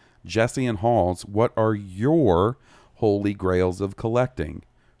 Jesse and Halls, what are your holy grails of collecting?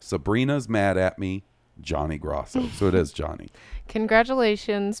 Sabrina's mad at me. Johnny Grosso." So it is Johnny.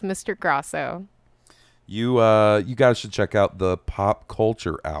 Congratulations, Mr. Grosso. You guys should check out the Pop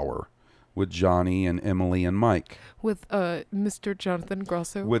Culture Hour with Johnny and Emily and Mike. With Mr. Jonathan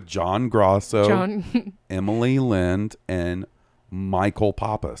Grosso. With John Grosso, Emily Lind, and Michael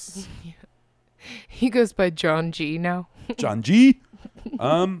Pappas. Yeah. He goes by John G now. John G?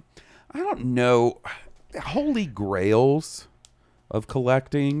 I don't know. Holy grails of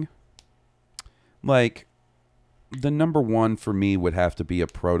collecting. Like, the number one for me would have to be a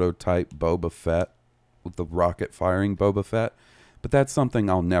prototype Boba Fett with the rocket firing Boba Fett. But that's something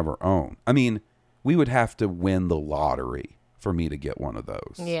I'll never own. I mean, we would have to win the lottery for me to get one of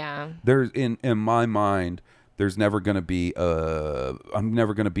those. Yeah. There's in my mind, there's never going to be I'm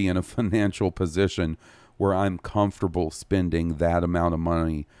never going to be in a financial position where I'm comfortable spending that amount of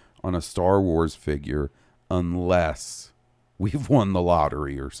money on a Star Wars figure unless we've won the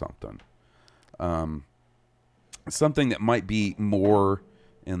lottery or something. Something that might be more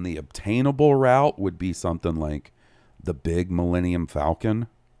in the obtainable route would be something like the big Millennium Falcon.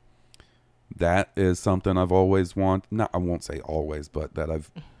 That is something I've always wanted. I won't say always, but that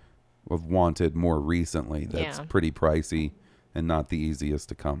I've wanted more recently. That's pretty pricey and not the easiest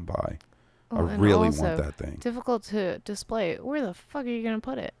to come by. Well, I really want that thing. Difficult to display. Where the fuck are you going to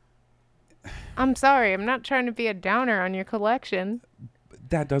put it? I'm sorry. I'm not trying to be a downer on your collection.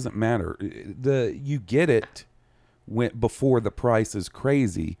 that doesn't matter. You get it before the price is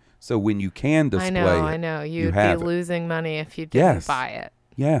crazy. So when you can display I know. You'd be losing money if you didn't buy it.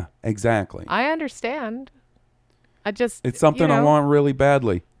 Yeah, exactly. I understand. It's something I want really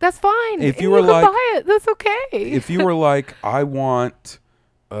badly. That's fine. If you were like, buy it, that's okay. If you were like, I want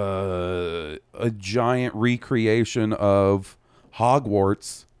a giant recreation of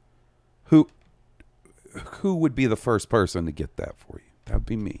Hogwarts, who would be the first person to get that for you? That would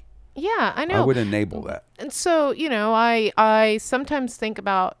be me. Yeah, I know. I would enable that. And so, I sometimes think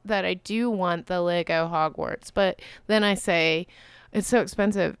about that I do want the Lego Hogwarts, but then I say, it's so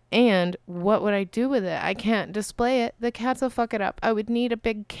expensive, and what would I do with it? I can't display it. The cats will fuck it up. I would need a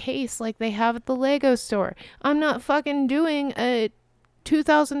big case like they have at the Lego store. I'm not fucking doing a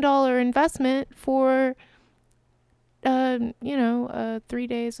 $2,000 investment for, 3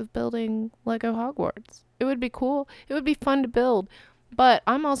 days of building Lego Hogwarts. It would be cool. It would be fun to build. But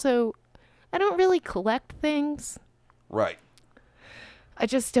I don't really collect things. Right. I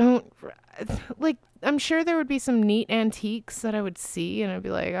just don't, I'm sure there would be some neat antiques that I would see and I'd be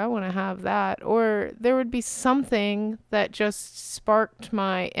like, I want to have that. Or there would be something that just sparked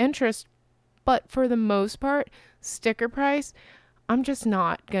my interest. But for the most part, sticker price, I'm just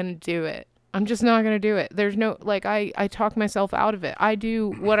not going to do it. I'm just not going to do it. There's no, I talk myself out of it. I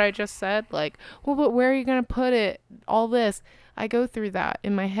do what I just said, but where are you going to put it? All this. I go through that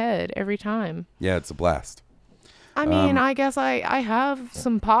in my head every time. Yeah, it's a blast. I mean, I guess I have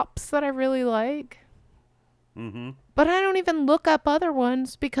some pops that I really like. Mm-hmm. But I don't even look up other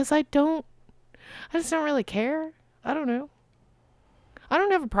ones because I just don't really care. I don't know. I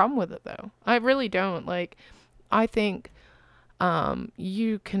don't have a problem with it, though. I really don't. I think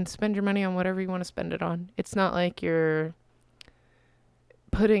you can spend your money on whatever you want to spend it on. It's not like you're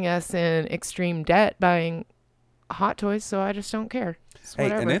putting us in extreme debt buying Hot Toys, so I just don't care.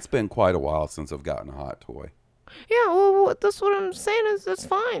 Hey, and it's been quite a while since I've gotten a hot toy. Yeah, well, that's what I'm saying is that's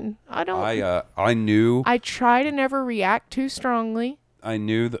fine. I knew. I try to never react too strongly. I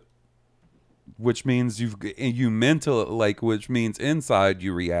knew that, which means you mentally, which means inside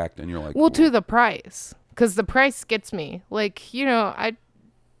you react and you're like, well, to the price, because the price gets me. I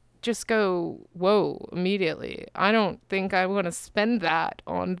just go, whoa, immediately. I don't think I want to spend that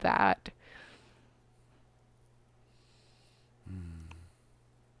on that.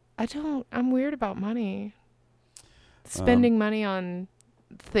 I'm weird about money. Spending money on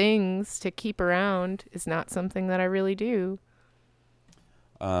things to keep around is not something that I really do.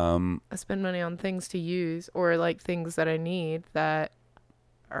 I spend money on things to use or things that I need that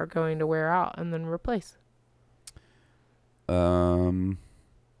are going to wear out and then replace. Yeah,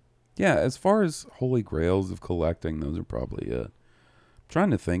 as far as holy grails of collecting, those are probably it. I'm trying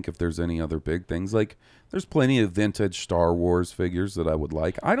to think if there's any other big things. There's plenty of vintage Star Wars figures that I would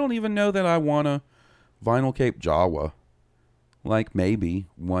like. I don't even know that I want a Vinyl Cape Jawa. Maybe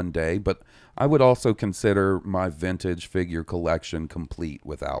one day, but I would also consider my vintage figure collection complete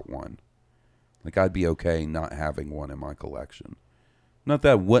without one. I'd be okay not having one in my collection. Not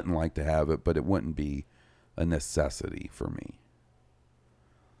that I wouldn't like to have it, but it wouldn't be a necessity for me.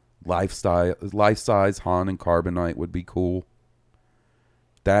 Life-size Han and Carbonite would be cool.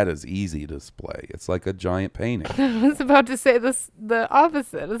 That is easy to display. It's like a giant painting. I was about to say the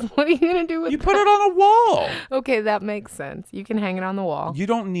opposite. What are you going to do with You put it on a wall. Okay, that makes sense. You can hang it on the wall. You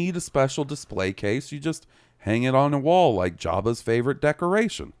don't need a special display case. You just hang it on a wall like Jabba's favorite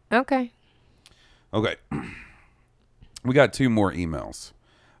decoration. Okay. We got 2 more emails.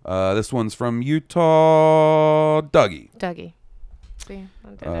 This one's from Utah Dougie. See, I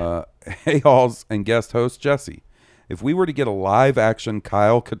did it. Hey, Halls and guest host Jesse. If we were to get a live-action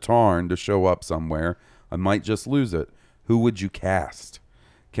Kyle Katarn to show up somewhere, I might just lose it. Who would you cast?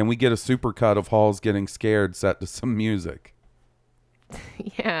 Can we get a supercut of Halls getting scared set to some music?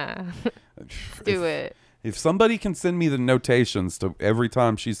 Yeah. Do it. If somebody can send me the notations to every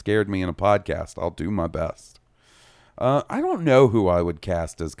time she scared me in a podcast, I'll do my best. I don't know who I would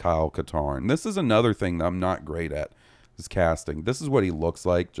cast as Kyle Katarn. This is another thing that I'm not great at, is casting. This is what he looks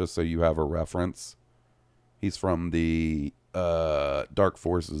like, just so you have a reference. He's from the Dark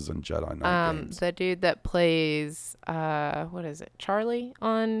Forces and Jedi Knight games. The dude that plays, what is it, Charlie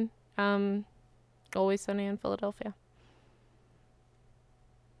on Always Sunny in Philadelphia.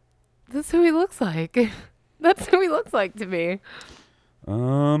 That's who he looks like. That's who he looks like to me.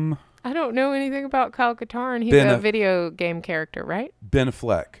 I don't know anything about Kyle Katarn. He's a video game character, right? Ben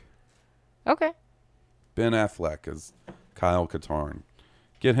Affleck. Okay. Ben Affleck is Kyle Katarn.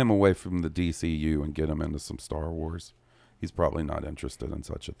 Get him away from the DCU and get him into some Star Wars. He's probably not interested in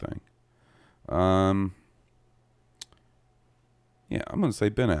such a thing. Yeah, I'm going to say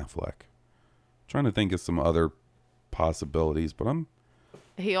Ben Affleck. Trying to think of some other possibilities, but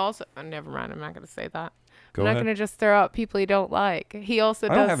He also... Oh, never mind. I'm not going to say that. Go I'm not ahead. going to just throw out people you don't like. He also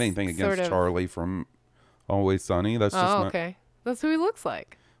does... I don't have anything against sort of... Charlie from Always Sunny. That's just not... okay. That's who he looks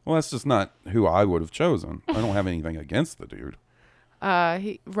like. Well, that's just not who I would have chosen. I don't have anything against the dude.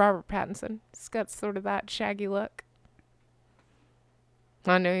 Robert Pattinson. He's got sort of that shaggy look.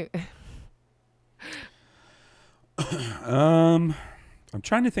 I know. I'm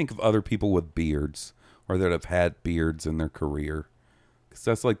trying to think of other people with beards or that have had beards in their career. Because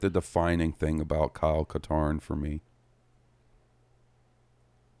that's like the defining thing about Kyle Katarn for me.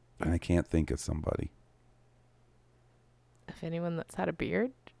 And I can't think of somebody. If anyone that's had a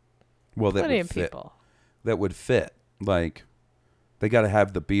beard, Well, that plenty would of fit. people. That would fit. Like, they got to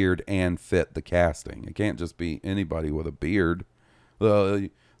have the beard and fit the casting. It can't just be anybody with a beard. The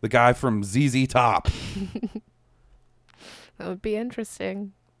guy from ZZ Top. That would be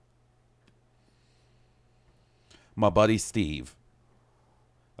interesting. My buddy Steve.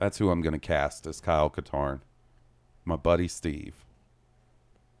 That's who I'm going to cast as Kyle Katarn. My buddy Steve.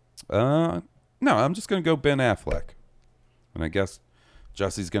 No, I'm just going to go Ben Affleck. And I guess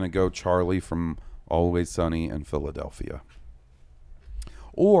Jesse's going to go Charlie from Always Sunny in Philadelphia.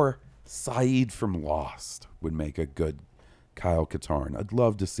 Or Saeed from Lost would make a good Kyle Katarn. I'd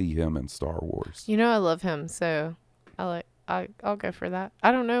love to see him in Star Wars. You know I love him, so I'll go for that.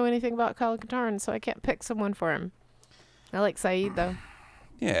 I don't know anything about Kyle Katarn, so I can't pick someone for him. I like Saeed, though.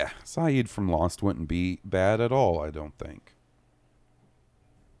 Yeah, Saeed from Lost wouldn't be bad at all, I don't think.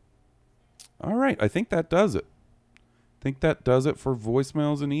 All right, I think that does it. I think that does it for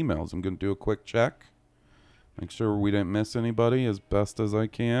voicemails and emails. I'm going to do a quick check. Make sure we didn't miss anybody as best as I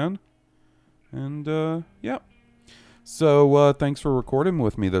can. And, yeah. So, thanks for recording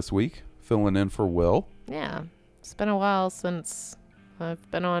with me this week. Filling in for Will. Yeah. It's been a while since I've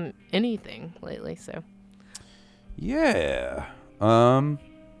been on anything lately, so. Yeah.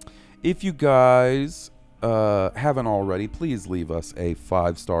 If you guys haven't already, please leave us a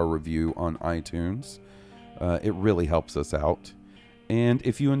 5-star review on iTunes. It really helps us out. And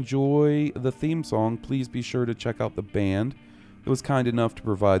if you enjoy the theme song, please be sure to check out the band that was kind enough to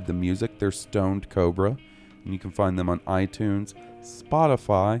provide the music. They're Stoned Cobra, and you can find them on iTunes,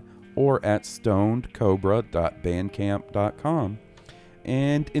 Spotify, or at stonedcobra.bandcamp.com.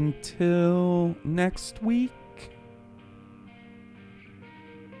 And until next week,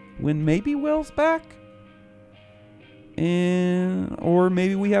 when maybe Will's back, or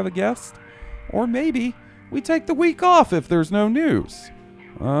maybe we have a guest, or maybe we take the week off if there's no news.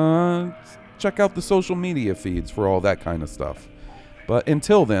 Check out the social media feeds for all that kind of stuff. But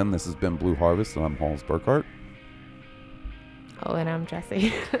until then, this has been Blue Harvest, and I'm Halls Burkhart. Oh, and I'm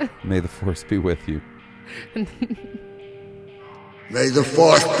Jesse. May the Force be with you. May the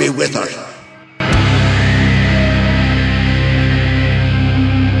Force be with us.